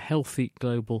balance with a healthy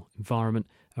global environment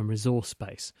and resource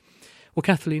base. Well,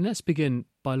 Kathleen, let's begin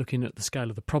by looking at the scale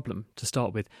of the problem to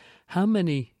start with. How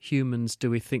many humans do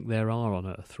we think there are on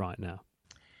Earth right now?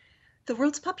 The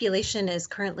world's population is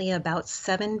currently about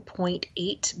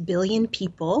 7.8 billion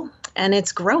people, and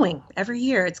it's growing every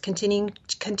year. It's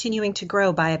continuing to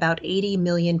grow by about 80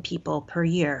 million people per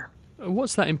year.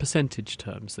 What's that in percentage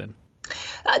terms then?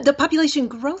 The population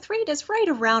growth rate is right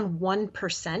around 1%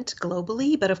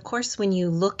 globally. But of course, when you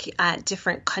look at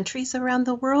different countries around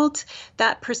the world,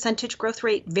 that percentage growth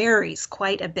rate varies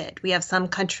quite a bit. We have some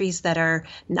countries that are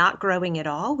not growing at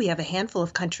all. We have a handful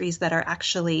of countries that are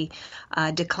actually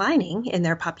declining in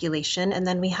their population. And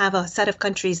then we have a set of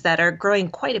countries that are growing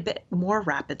quite a bit more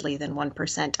rapidly than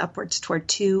 1%, upwards toward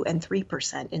 2 and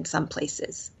 3% in some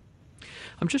places.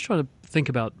 I'm just trying to think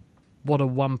about what a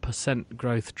 1%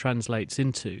 growth translates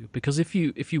into, because if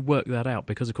you work that out,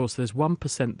 because of course there's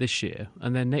 1% this year,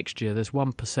 and then next year there's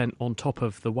 1% on top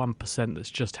of the 1% that's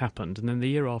just happened, and then the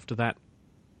year after that,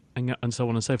 and so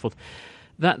on and so forth,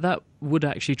 that would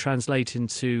actually translate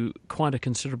into quite a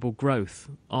considerable growth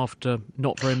after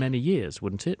not very many years,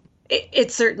 wouldn't it?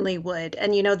 It certainly would.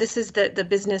 And, this is the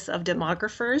business of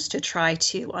demographers, to try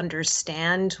to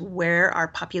understand where our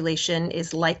population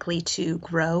is likely to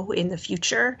grow in the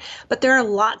future. But there are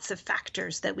lots of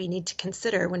factors that we need to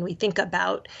consider when we think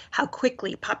about how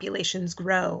quickly populations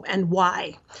grow and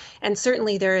why. And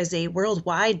certainly there is a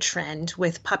worldwide trend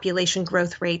with population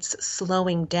growth rates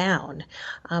slowing down.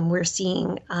 We're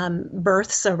seeing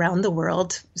births around the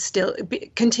world still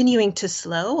continuing to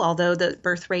slow, although the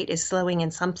birth rate is slowing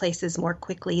in some places more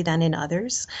quickly than in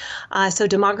others. So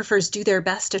demographers do their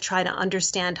best to try to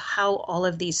understand how all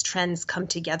of these trends come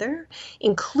together,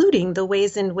 including the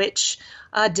ways in which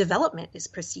development is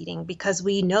proceeding, because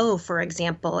we know, for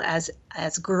example, as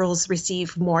girls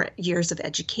receive more years of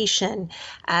education,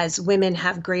 as women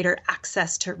have greater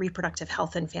access to reproductive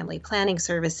health and family planning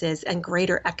services and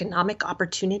greater economic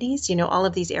opportunities, all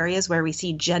of these areas where we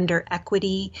see gender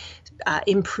equity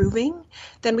improving,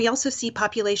 then we also see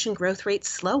population growth rates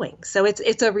slowing. So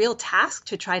it's a real task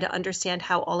to try to understand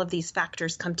how all of these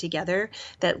factors come together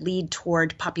that lead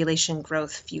toward population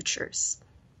growth futures.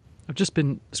 I've just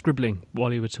been scribbling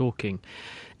while you were talking.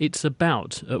 It's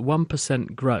about, at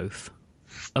 1% growth,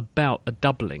 about a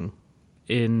doubling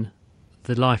in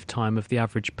the lifetime of the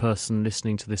average person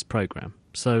listening to this programme.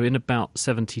 So in about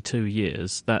 72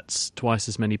 years, that's twice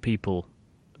as many people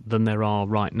than there are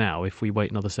right now if we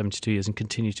wait another 72 years and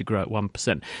continue to grow at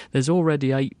 1%. There's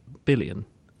already 8 billion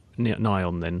nigh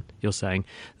on then, you're saying,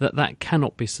 that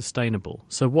cannot be sustainable.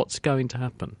 So what's going to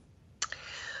happen?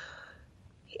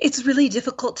 It's really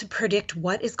difficult to predict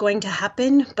what is going to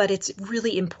happen, but it's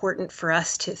really important for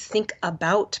us to think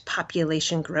about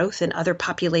population growth and other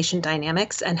population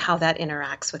dynamics and how that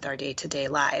interacts with our day-to-day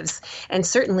lives. And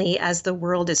certainly, as the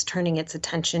world is turning its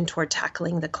attention toward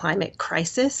tackling the climate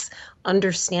crisis,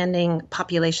 understanding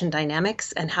population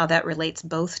dynamics and how that relates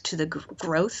both to the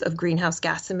growth of greenhouse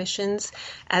gas emissions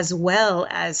as well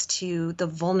as to the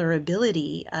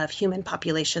vulnerability of human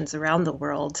populations around the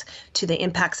world to the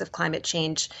impacts of climate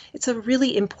change. It's a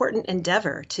really important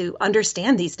endeavor to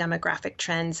understand these demographic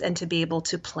trends and to be able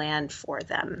to plan for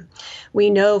them.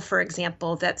 We know, for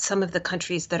example, that some of the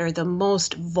countries that are the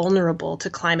most vulnerable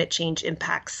to climate change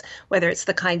impacts, whether it's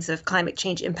the kinds of climate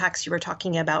change impacts you were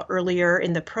talking about earlier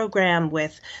in the program,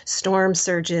 with storm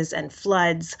surges and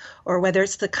floods, or whether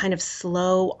it's the kind of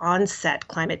slow onset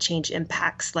climate change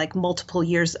impacts like multiple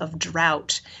years of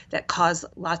drought that cause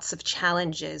lots of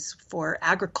challenges for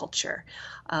agriculture.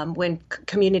 When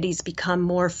communities become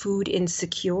more food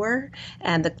insecure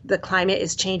and the climate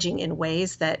is changing in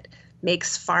ways that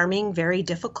makes farming very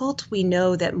difficult, we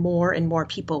know that more and more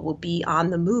people will be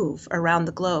on the move around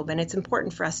the globe. And it's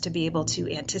important for us to be able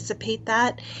to anticipate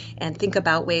that and think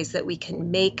about ways that we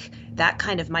can make that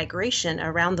kind of migration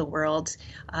around the world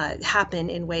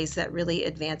happen in ways that really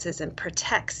advances and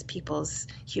protects people's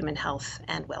human health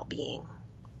and well-being.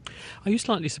 Are you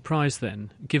slightly surprised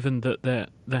then, given that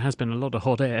there has been a lot of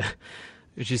hot air,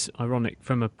 which is ironic,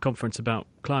 from a conference about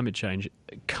climate change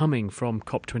coming from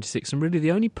COP26, and really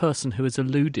the only person who has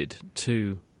alluded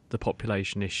to the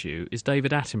population issue is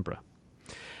David Attenborough?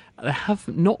 There have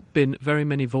not been very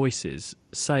many voices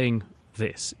saying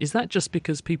this. Is that just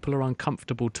because people are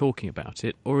uncomfortable talking about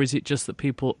it, or is it just that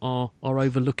people are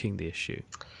overlooking the issue?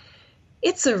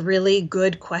 It's a really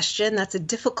good question. That's a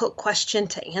difficult question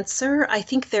to answer. I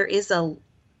think there is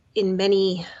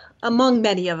among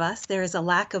many of us, there is a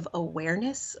lack of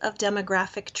awareness of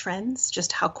demographic trends,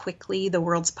 just how quickly the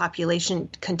world's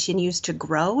population continues to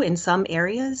grow in some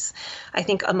areas. I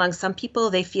think among some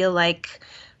people, they feel like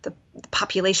the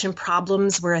population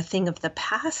problems were a thing of the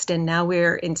past, and now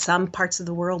we're in some parts of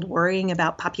the world worrying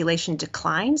about population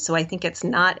decline. So I think it's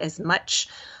not as much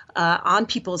on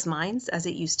people's minds as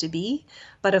it used to be.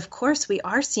 But of course, we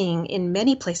are seeing in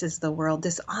many places of the world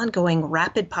this ongoing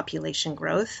rapid population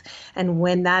growth. And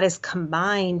when that is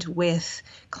combined with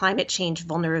climate change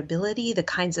vulnerability, the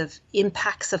kinds of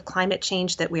impacts of climate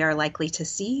change that we are likely to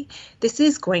see, this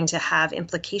is going to have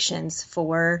implications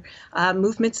for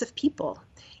movements of people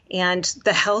and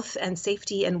the health and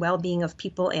safety and well-being of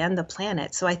people and the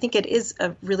planet. So I think it is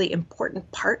a really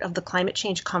important part of the climate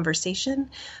change conversation.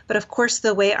 But of course,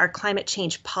 the way our climate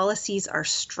change policies are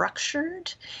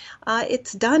structured,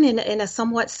 it's done in a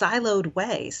somewhat siloed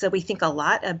way. So we think a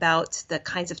lot about the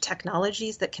kinds of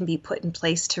technologies that can be put in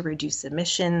place to reduce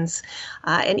emissions.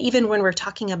 And even when we're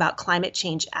talking about climate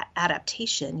change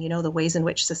adaptation, the ways in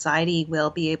which society will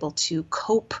be able to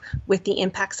cope with the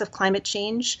impacts of climate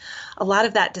change, a lot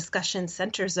of that discussion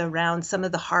centers around some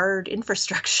of the hard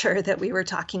infrastructure that we were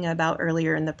talking about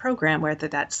earlier in the program, whether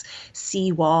that's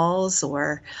seawalls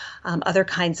or other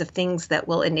kinds of things that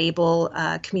will enable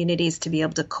communities to be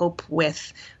able to cope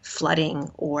with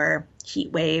flooding or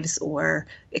heat waves or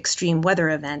extreme weather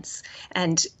events.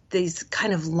 And these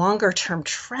kind of longer term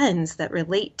trends that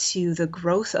relate to the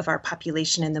growth of our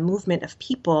population and the movement of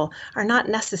people are not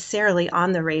necessarily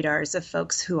on the radars of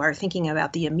folks who are thinking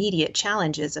about the immediate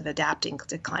challenges of adapting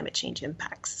to climate change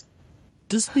impacts.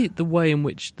 Does the way in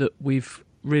which that we've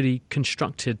really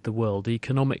constructed the world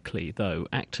economically, though,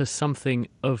 act as something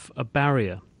of a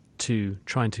barrier to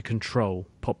trying to control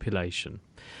population?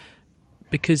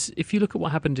 Because if you look at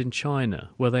what happened in China,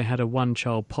 where they had a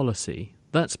one-child policy,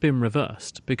 that's been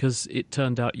reversed because it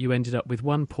turned out you ended up with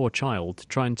one poor child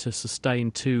trying to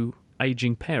sustain two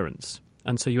ageing parents.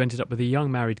 And so you ended up with a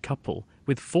young married couple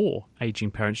with four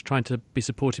ageing parents trying to be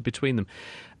supported between them.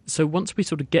 So once we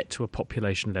sort of get to a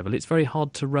population level, it's very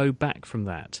hard to row back from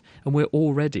that. And we're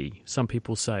already, some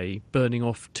people say, burning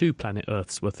off 2 planet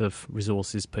Earth's worth of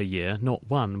resources per year, not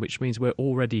one, which means we're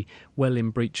already well in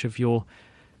breach of your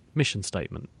mission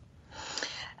statement.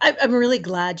 I'm really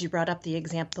glad you brought up the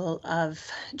example of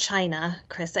China,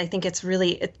 Chris. I think it's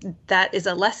really, that is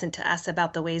a lesson to us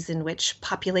about the ways in which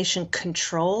population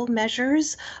control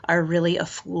measures are really a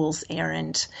fool's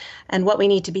errand. And what we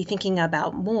need to be thinking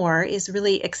about more is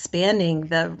really expanding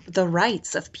the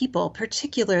rights of people,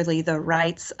 particularly the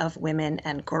rights of women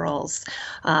and girls.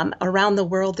 Around the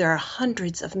world, there are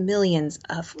hundreds of millions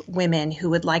of women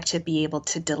who would like to be able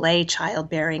to delay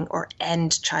childbearing or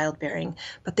end childbearing,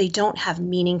 but they don't have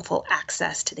meaningful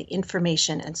access to the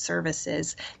information and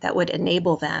services that would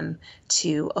enable them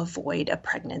to avoid a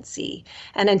pregnancy.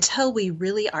 And until we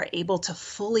really are able to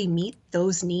fully meet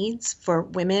those needs for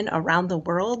women around the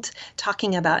world,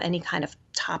 talking about any kind of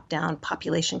top-down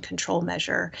population control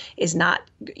measure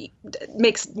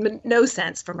makes no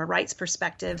sense from a rights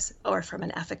perspective or from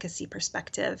an efficacy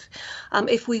perspective.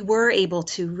 If we were able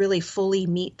to really fully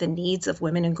meet the needs of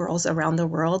women and girls around the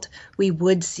world, we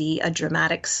would see a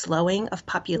dramatic slowing of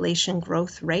population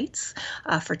growth rates.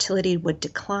 Fertility would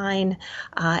decline,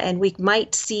 and we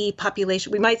might see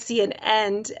an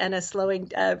end and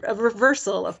a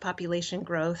reversal of population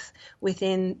growth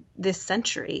within this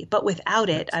century. But without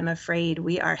it, I'm afraid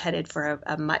we are headed for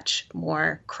a much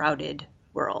more crowded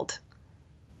world.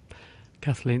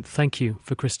 Kathleen, thank you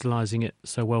for crystallising it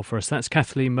so well for us. That's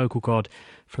Kathleen Mokelgard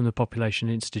from the Population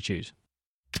Institute.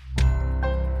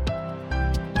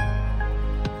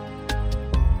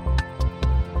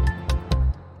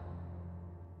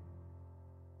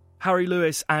 Harry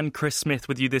Lewis and Chris Smith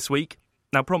with you this week.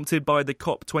 Now, prompted by the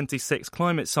COP26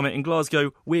 Climate Summit in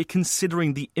Glasgow, we're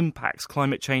considering the impacts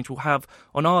climate change will have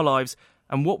on our lives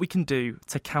and what we can do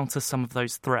to counter some of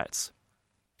those threats.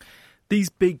 These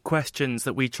big questions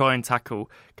that we try and tackle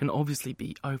can obviously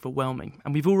be overwhelming,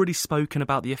 and we've already spoken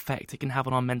about the effect it can have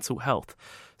on our mental health.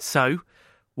 So,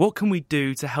 what can we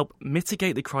do to help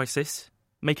mitigate the crisis,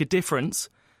 make a difference,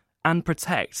 and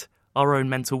protect our own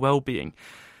mental well-being?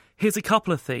 Here's a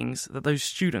couple of things that those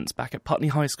students back at Putney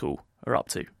High School are up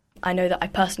to. I know that I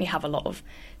personally have a lot of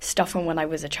stuff from when I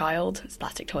was a child,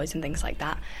 plastic toys and things like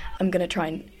that. I'm going to try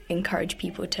and encourage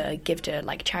people to give to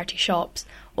like charity shops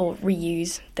or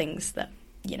reuse things that,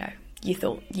 you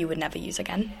thought you would never use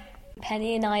again.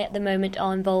 Penny and I at the moment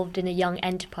are involved in a young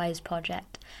enterprise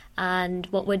project, and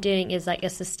what we're doing is like a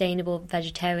sustainable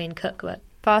vegetarian cookbook.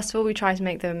 First of all, we try to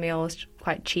make the meals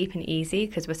quite cheap and easy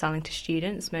because we're selling to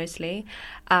students mostly.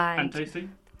 And tasty?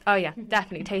 Oh yeah,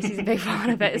 definitely. Tasty's a big part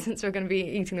of it since we're going to be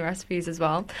eating the recipes as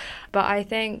well. But I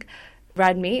think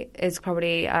red meat is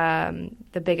probably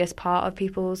the biggest part of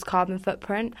people's carbon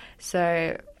footprint.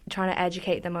 So trying to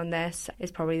educate them on this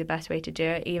is probably the best way to do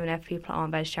it, even if people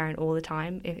aren't vegetarian all the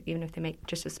time. Even if they make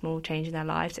just a small change in their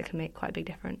lives, it can make quite a big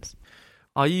difference.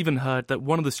 I even heard that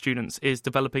one of the students is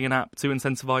developing an app to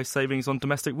incentivise savings on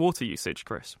domestic water usage,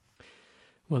 Chris.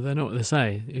 Well, they know what they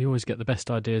say. You always get the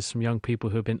best ideas from young people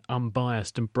who have been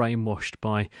unbiased and brainwashed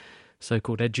by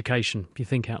so-called education, if you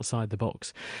think outside the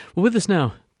box. Well, with us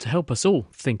now to help us all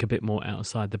think a bit more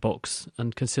outside the box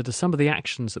and consider some of the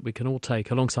actions that we can all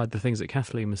take alongside the things that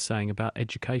Kathleen was saying about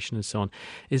education and so on,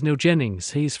 is Neil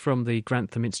Jennings. He's from the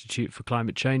Grantham Institute for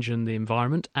Climate Change and the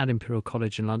Environment at Imperial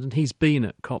College in London. He's been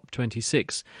at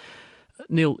COP26.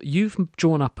 Neil, you've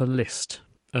drawn up a list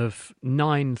of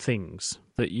 9 things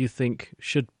that you think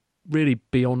should really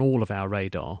be on all of our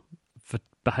radar for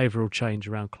behavioural change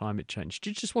around climate change. Do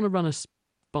you just want to run us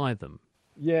by them?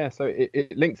 Yeah, so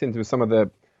it links into some of the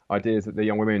ideas that the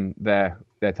young women they're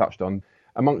touched on.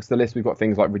 Amongst the list, we've got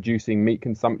things like reducing meat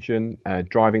consumption,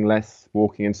 driving less,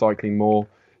 walking and cycling more,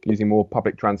 using more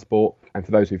public transport, and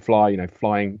for those who fly,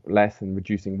 flying less and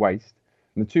reducing waste.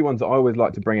 And the 2 ones that I always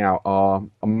like to bring out are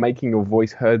making your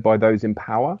voice heard by those in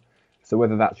power. So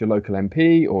whether that's your local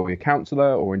MP or your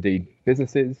councillor or indeed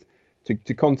businesses,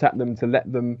 to contact them, to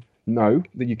let them know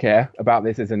that you care about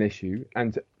this as an issue,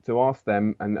 and to ask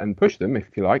them and push them,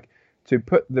 if you like, to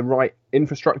put the right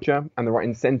infrastructure and the right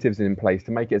incentives in place to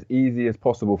make it as easy as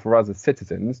possible for us as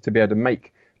citizens to be able to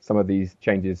make some of these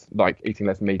changes, like eating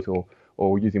less meat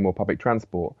or using more public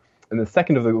transport. And the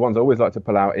second of the ones I always like to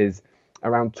pull out is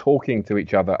around talking to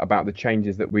each other about the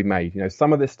changes that we made.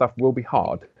 Some of this stuff will be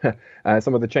hard.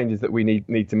 Some of the changes that we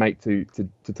need to make to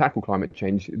tackle climate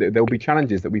change, there will be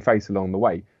challenges that we face along the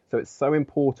way. So it's so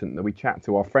important that we chat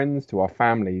to our friends, to our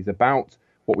families about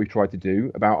what we've tried to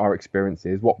do, about our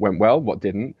experiences, what went well, what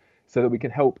didn't, so that we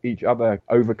can help each other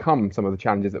overcome some of the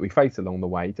challenges that we face along the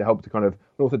way, to help to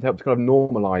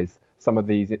normalise some of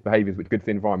these behaviours which are good for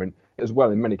the environment, as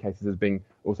well in many cases as being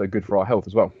also good for our health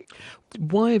as well.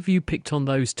 Why have you picked on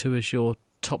those 2 as your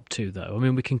top 2 though? I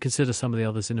mean, we can consider some of the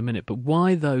others in a minute, but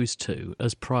why those 2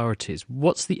 as priorities?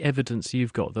 What's the evidence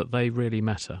you've got that they really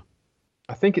matter?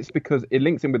 I think it's because it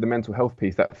links in with the mental health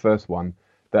piece, that first one,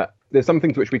 that there's some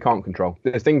things which we can't control.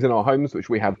 There's things in our homes which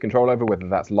we have control over, whether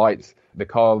that's lights, the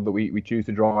car that we choose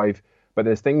to drive, but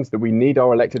there's things that we need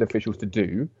our elected officials to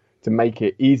do to make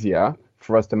it easier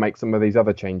for us to make some of these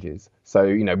other changes. So,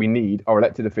 we need our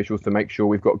elected officials to make sure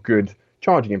we've got good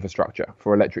charging infrastructure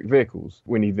for electric vehicles.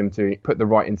 We need them to put the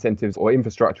right incentives or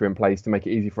infrastructure in place to make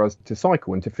it easy for us to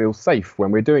cycle and to feel safe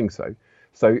when we're doing so.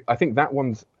 So I think that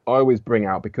one's I always bring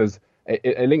out because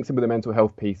it links in with the mental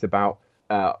health piece about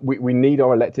we need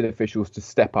our elected officials to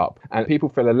step up. And people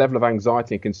feel a level of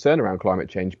anxiety and concern around climate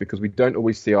change because we don't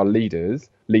always see our leaders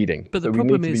leading. But the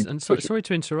problem is, and sorry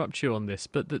to interrupt you on this,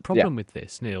 but the problem with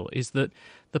this, Neil, is that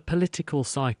the political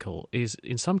cycle is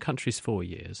in some countries 4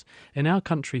 years, in our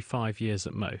country 5 years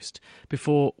at most,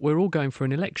 before we're all going for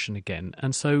an election again.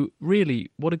 And so really,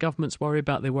 what do governments worry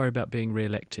about? They worry about being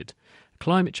re-elected.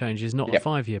 Climate change is not a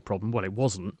 5-year problem. Well, it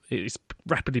wasn't. It's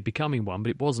rapidly becoming one, but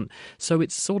it wasn't. So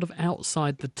it's sort of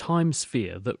outside the time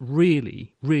sphere that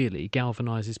really, really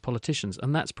galvanises politicians.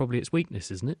 And that's probably its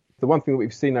weakness, isn't it? The one thing that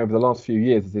we've seen over the last few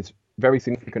years is this very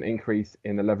significant increase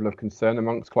in the level of concern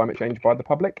amongst climate change by the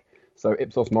public. So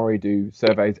Ipsos Mori do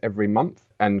surveys every month,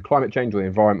 and climate change or the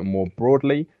environment more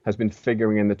broadly has been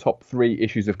figuring in the top 3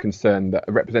 issues of concern that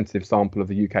a representative sample of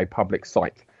the UK public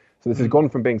cite. So this has gone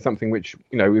from being something which,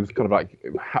 it was kind of like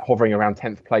hovering around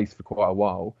 10th place for quite a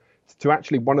while, to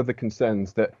actually one of the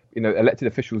concerns that, elected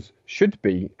officials should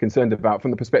be concerned about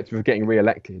from the perspective of getting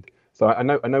re-elected. So I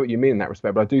know what you mean in that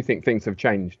respect, but I do think things have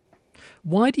changed.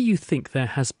 Why do you think there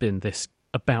has been this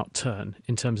about turn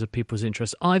in terms of people's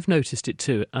interest? I've noticed it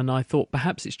too, and I thought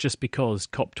perhaps it's just because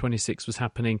COP26 was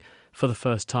happening for the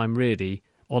first time really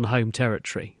on home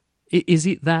territory. Is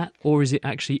it that, or is it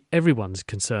actually everyone's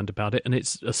concerned about it and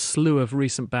it's a slew of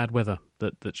recent bad weather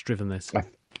that's driven this?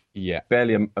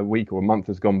 Barely a week or a month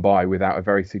has gone by without a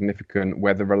very significant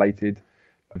weather-related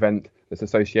event that's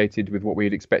associated with what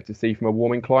we'd expect to see from a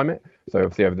warming climate. So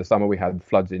obviously over the summer we had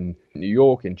floods in New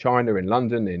York, in China, in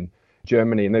London, in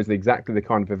Germany, and those are exactly the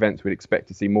kind of events we'd expect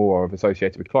to see more of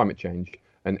associated with climate change.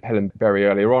 And Helen very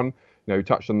earlier on,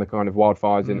 touched on the kind of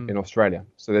wildfires in Australia.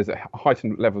 So there's a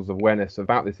heightened levels of awareness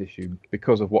about this issue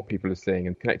because of what people are seeing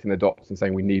and connecting the dots and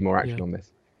saying we need more action on this.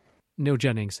 Neil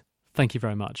Jennings, thank you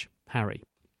very much. Harry.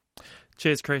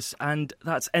 Cheers, Chris. And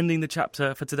that's ending the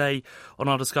chapter for today on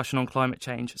our discussion on climate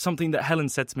change. Something that Helen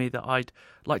said to me that I'd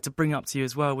like to bring up to you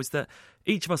as well was that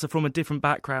each of us are from a different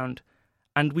background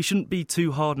and we shouldn't be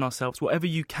too hard on ourselves. Whatever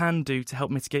you can do to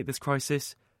help mitigate this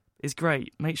crisis is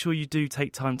great. Make sure you do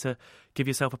take time to give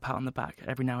yourself a pat on the back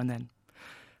every now and then.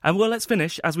 And well, let's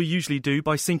finish, as we usually do,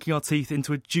 by sinking our teeth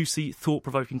into a juicy,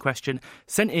 thought-provoking question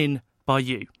sent in by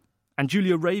you. And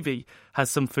Julia Ravey has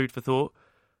some food for thought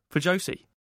for Josie.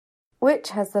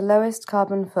 Which has the lowest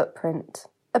carbon footprint?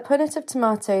 A punnet of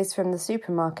tomatoes from the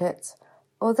supermarket,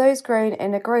 or those grown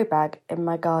in a grow bag in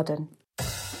my garden?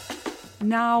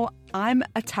 Now, I'm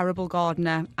a terrible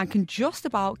gardener and can just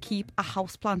about keep a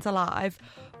houseplant alive,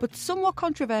 but somewhat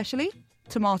controversially,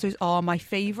 tomatoes are my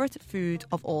favourite food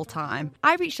of all time.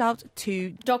 I reached out to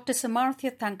Dr.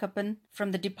 Samarthya Thankapan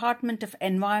from the Department of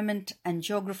Environment and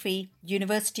Geography,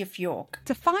 University of York,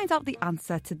 to find out the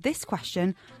answer to this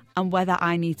question and whether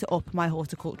I need to up my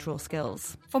horticultural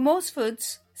skills. For most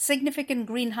foods, significant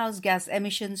greenhouse gas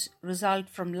emissions result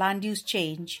from land use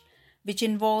change, which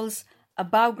involves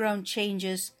above-ground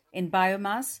changes in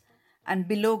biomass and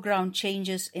below-ground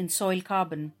changes in soil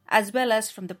carbon, as well as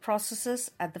from the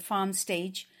processes at the farm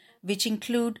stage, which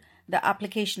include the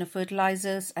application of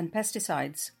fertilizers and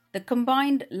pesticides. The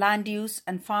combined land use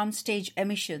and farm stage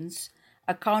emissions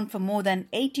account for more than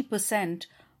 80%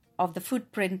 of the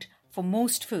footprint for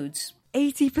most foods.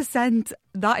 80%,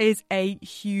 that is a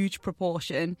huge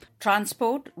proportion.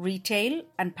 Transport, retail,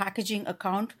 and packaging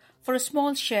account for a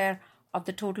small share of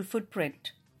the total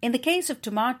footprint. In the case of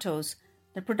tomatoes,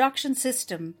 the production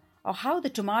system, or how the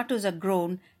tomatoes are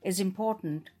grown, is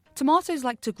important. Tomatoes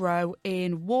like to grow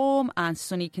in warm and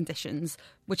sunny conditions,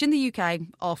 which in the UK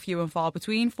are few and far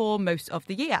between for most of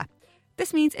the year.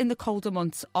 This means in the colder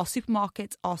months, our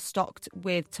supermarkets are stocked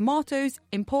with tomatoes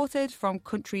imported from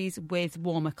countries with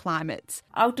warmer climates.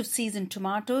 Out-of-season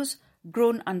tomatoes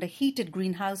grown under heated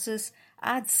greenhouses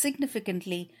add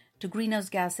significantly to greenhouse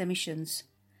gas emissions.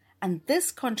 And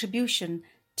this contribution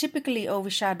typically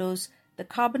overshadows the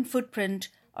carbon footprint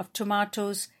of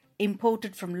tomatoes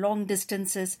imported from long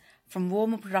distances from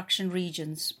warmer production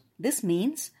regions. This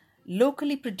means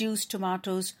locally produced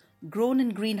tomatoes grown in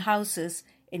greenhouses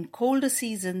in colder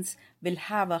seasons will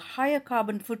have a higher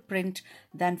carbon footprint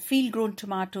than field-grown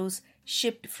tomatoes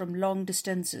shipped from long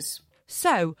distances.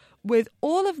 So, with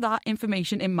all of that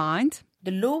information in mind,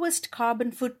 the lowest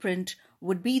carbon footprint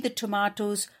would be the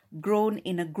tomatoes grown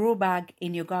in a grow bag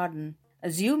in your garden,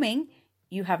 assuming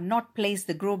you have not placed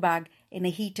the grow bag in a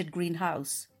heated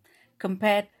greenhouse,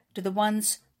 compared to the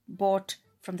ones bought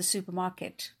from the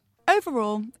supermarket.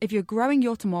 Overall, if you're growing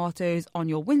your tomatoes on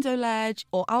your window ledge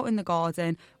or out in the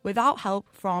garden without help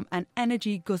from an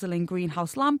energy-guzzling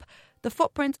greenhouse lamp, the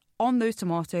footprint on those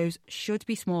tomatoes should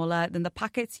be smaller than the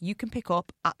packets you can pick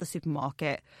up at the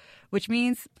supermarket, which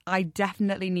means I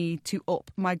definitely need to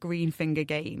up my green finger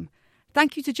game.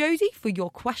 Thank you to Josie for your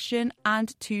question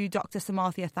and to Dr.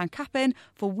 Samarthya Thankapan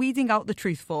for weeding out the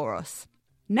truth for us.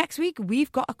 Next week,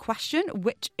 we've got a question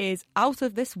which is out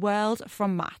of this world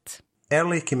from Matt.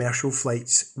 Early commercial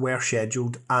flights were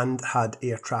scheduled and had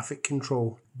air traffic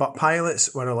control, but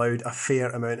pilots were allowed a fair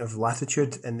amount of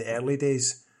latitude in the early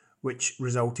days, which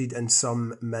resulted in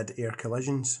some mid-air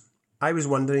collisions. I was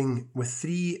wondering, with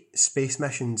 3 space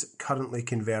missions currently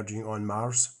converging on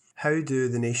Mars, how do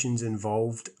the nations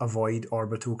involved avoid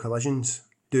orbital collisions?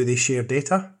 Do they share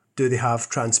data? Do they have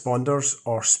transponders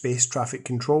or space traffic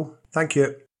control? Thank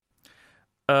you.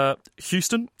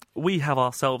 Houston, we have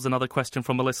ourselves another question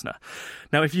from a listener.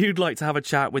 Now, if you'd like to have a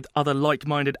chat with other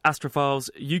like-minded astrophiles,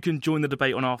 you can join the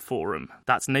debate on our forum.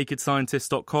 That's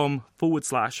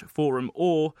nakedscientist.com/forum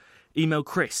or email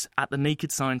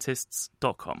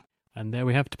chris@thenakedscientists.com. And there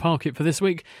we have to park it for this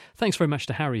week. Thanks very much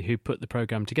to Harry who put the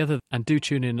programme together. And do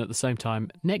tune in at the same time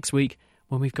next week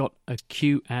when we've got a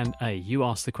Q&A. You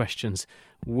ask the questions,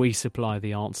 we supply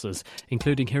the answers,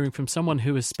 including hearing from someone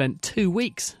who has spent 2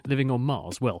 weeks living on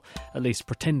Mars. Well, at least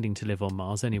pretending to live on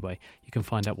Mars anyway. You can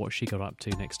find out what she got up to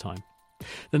next time.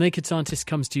 The Naked Scientist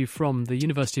comes to you from the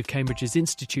University of Cambridge's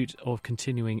Institute of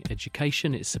Continuing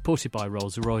Education. It's supported by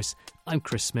Rolls-Royce. I'm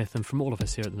Chris Smith, and from all of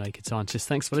us here at The Naked Scientist,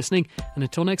 thanks for listening. And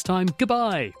until next time,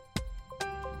 goodbye.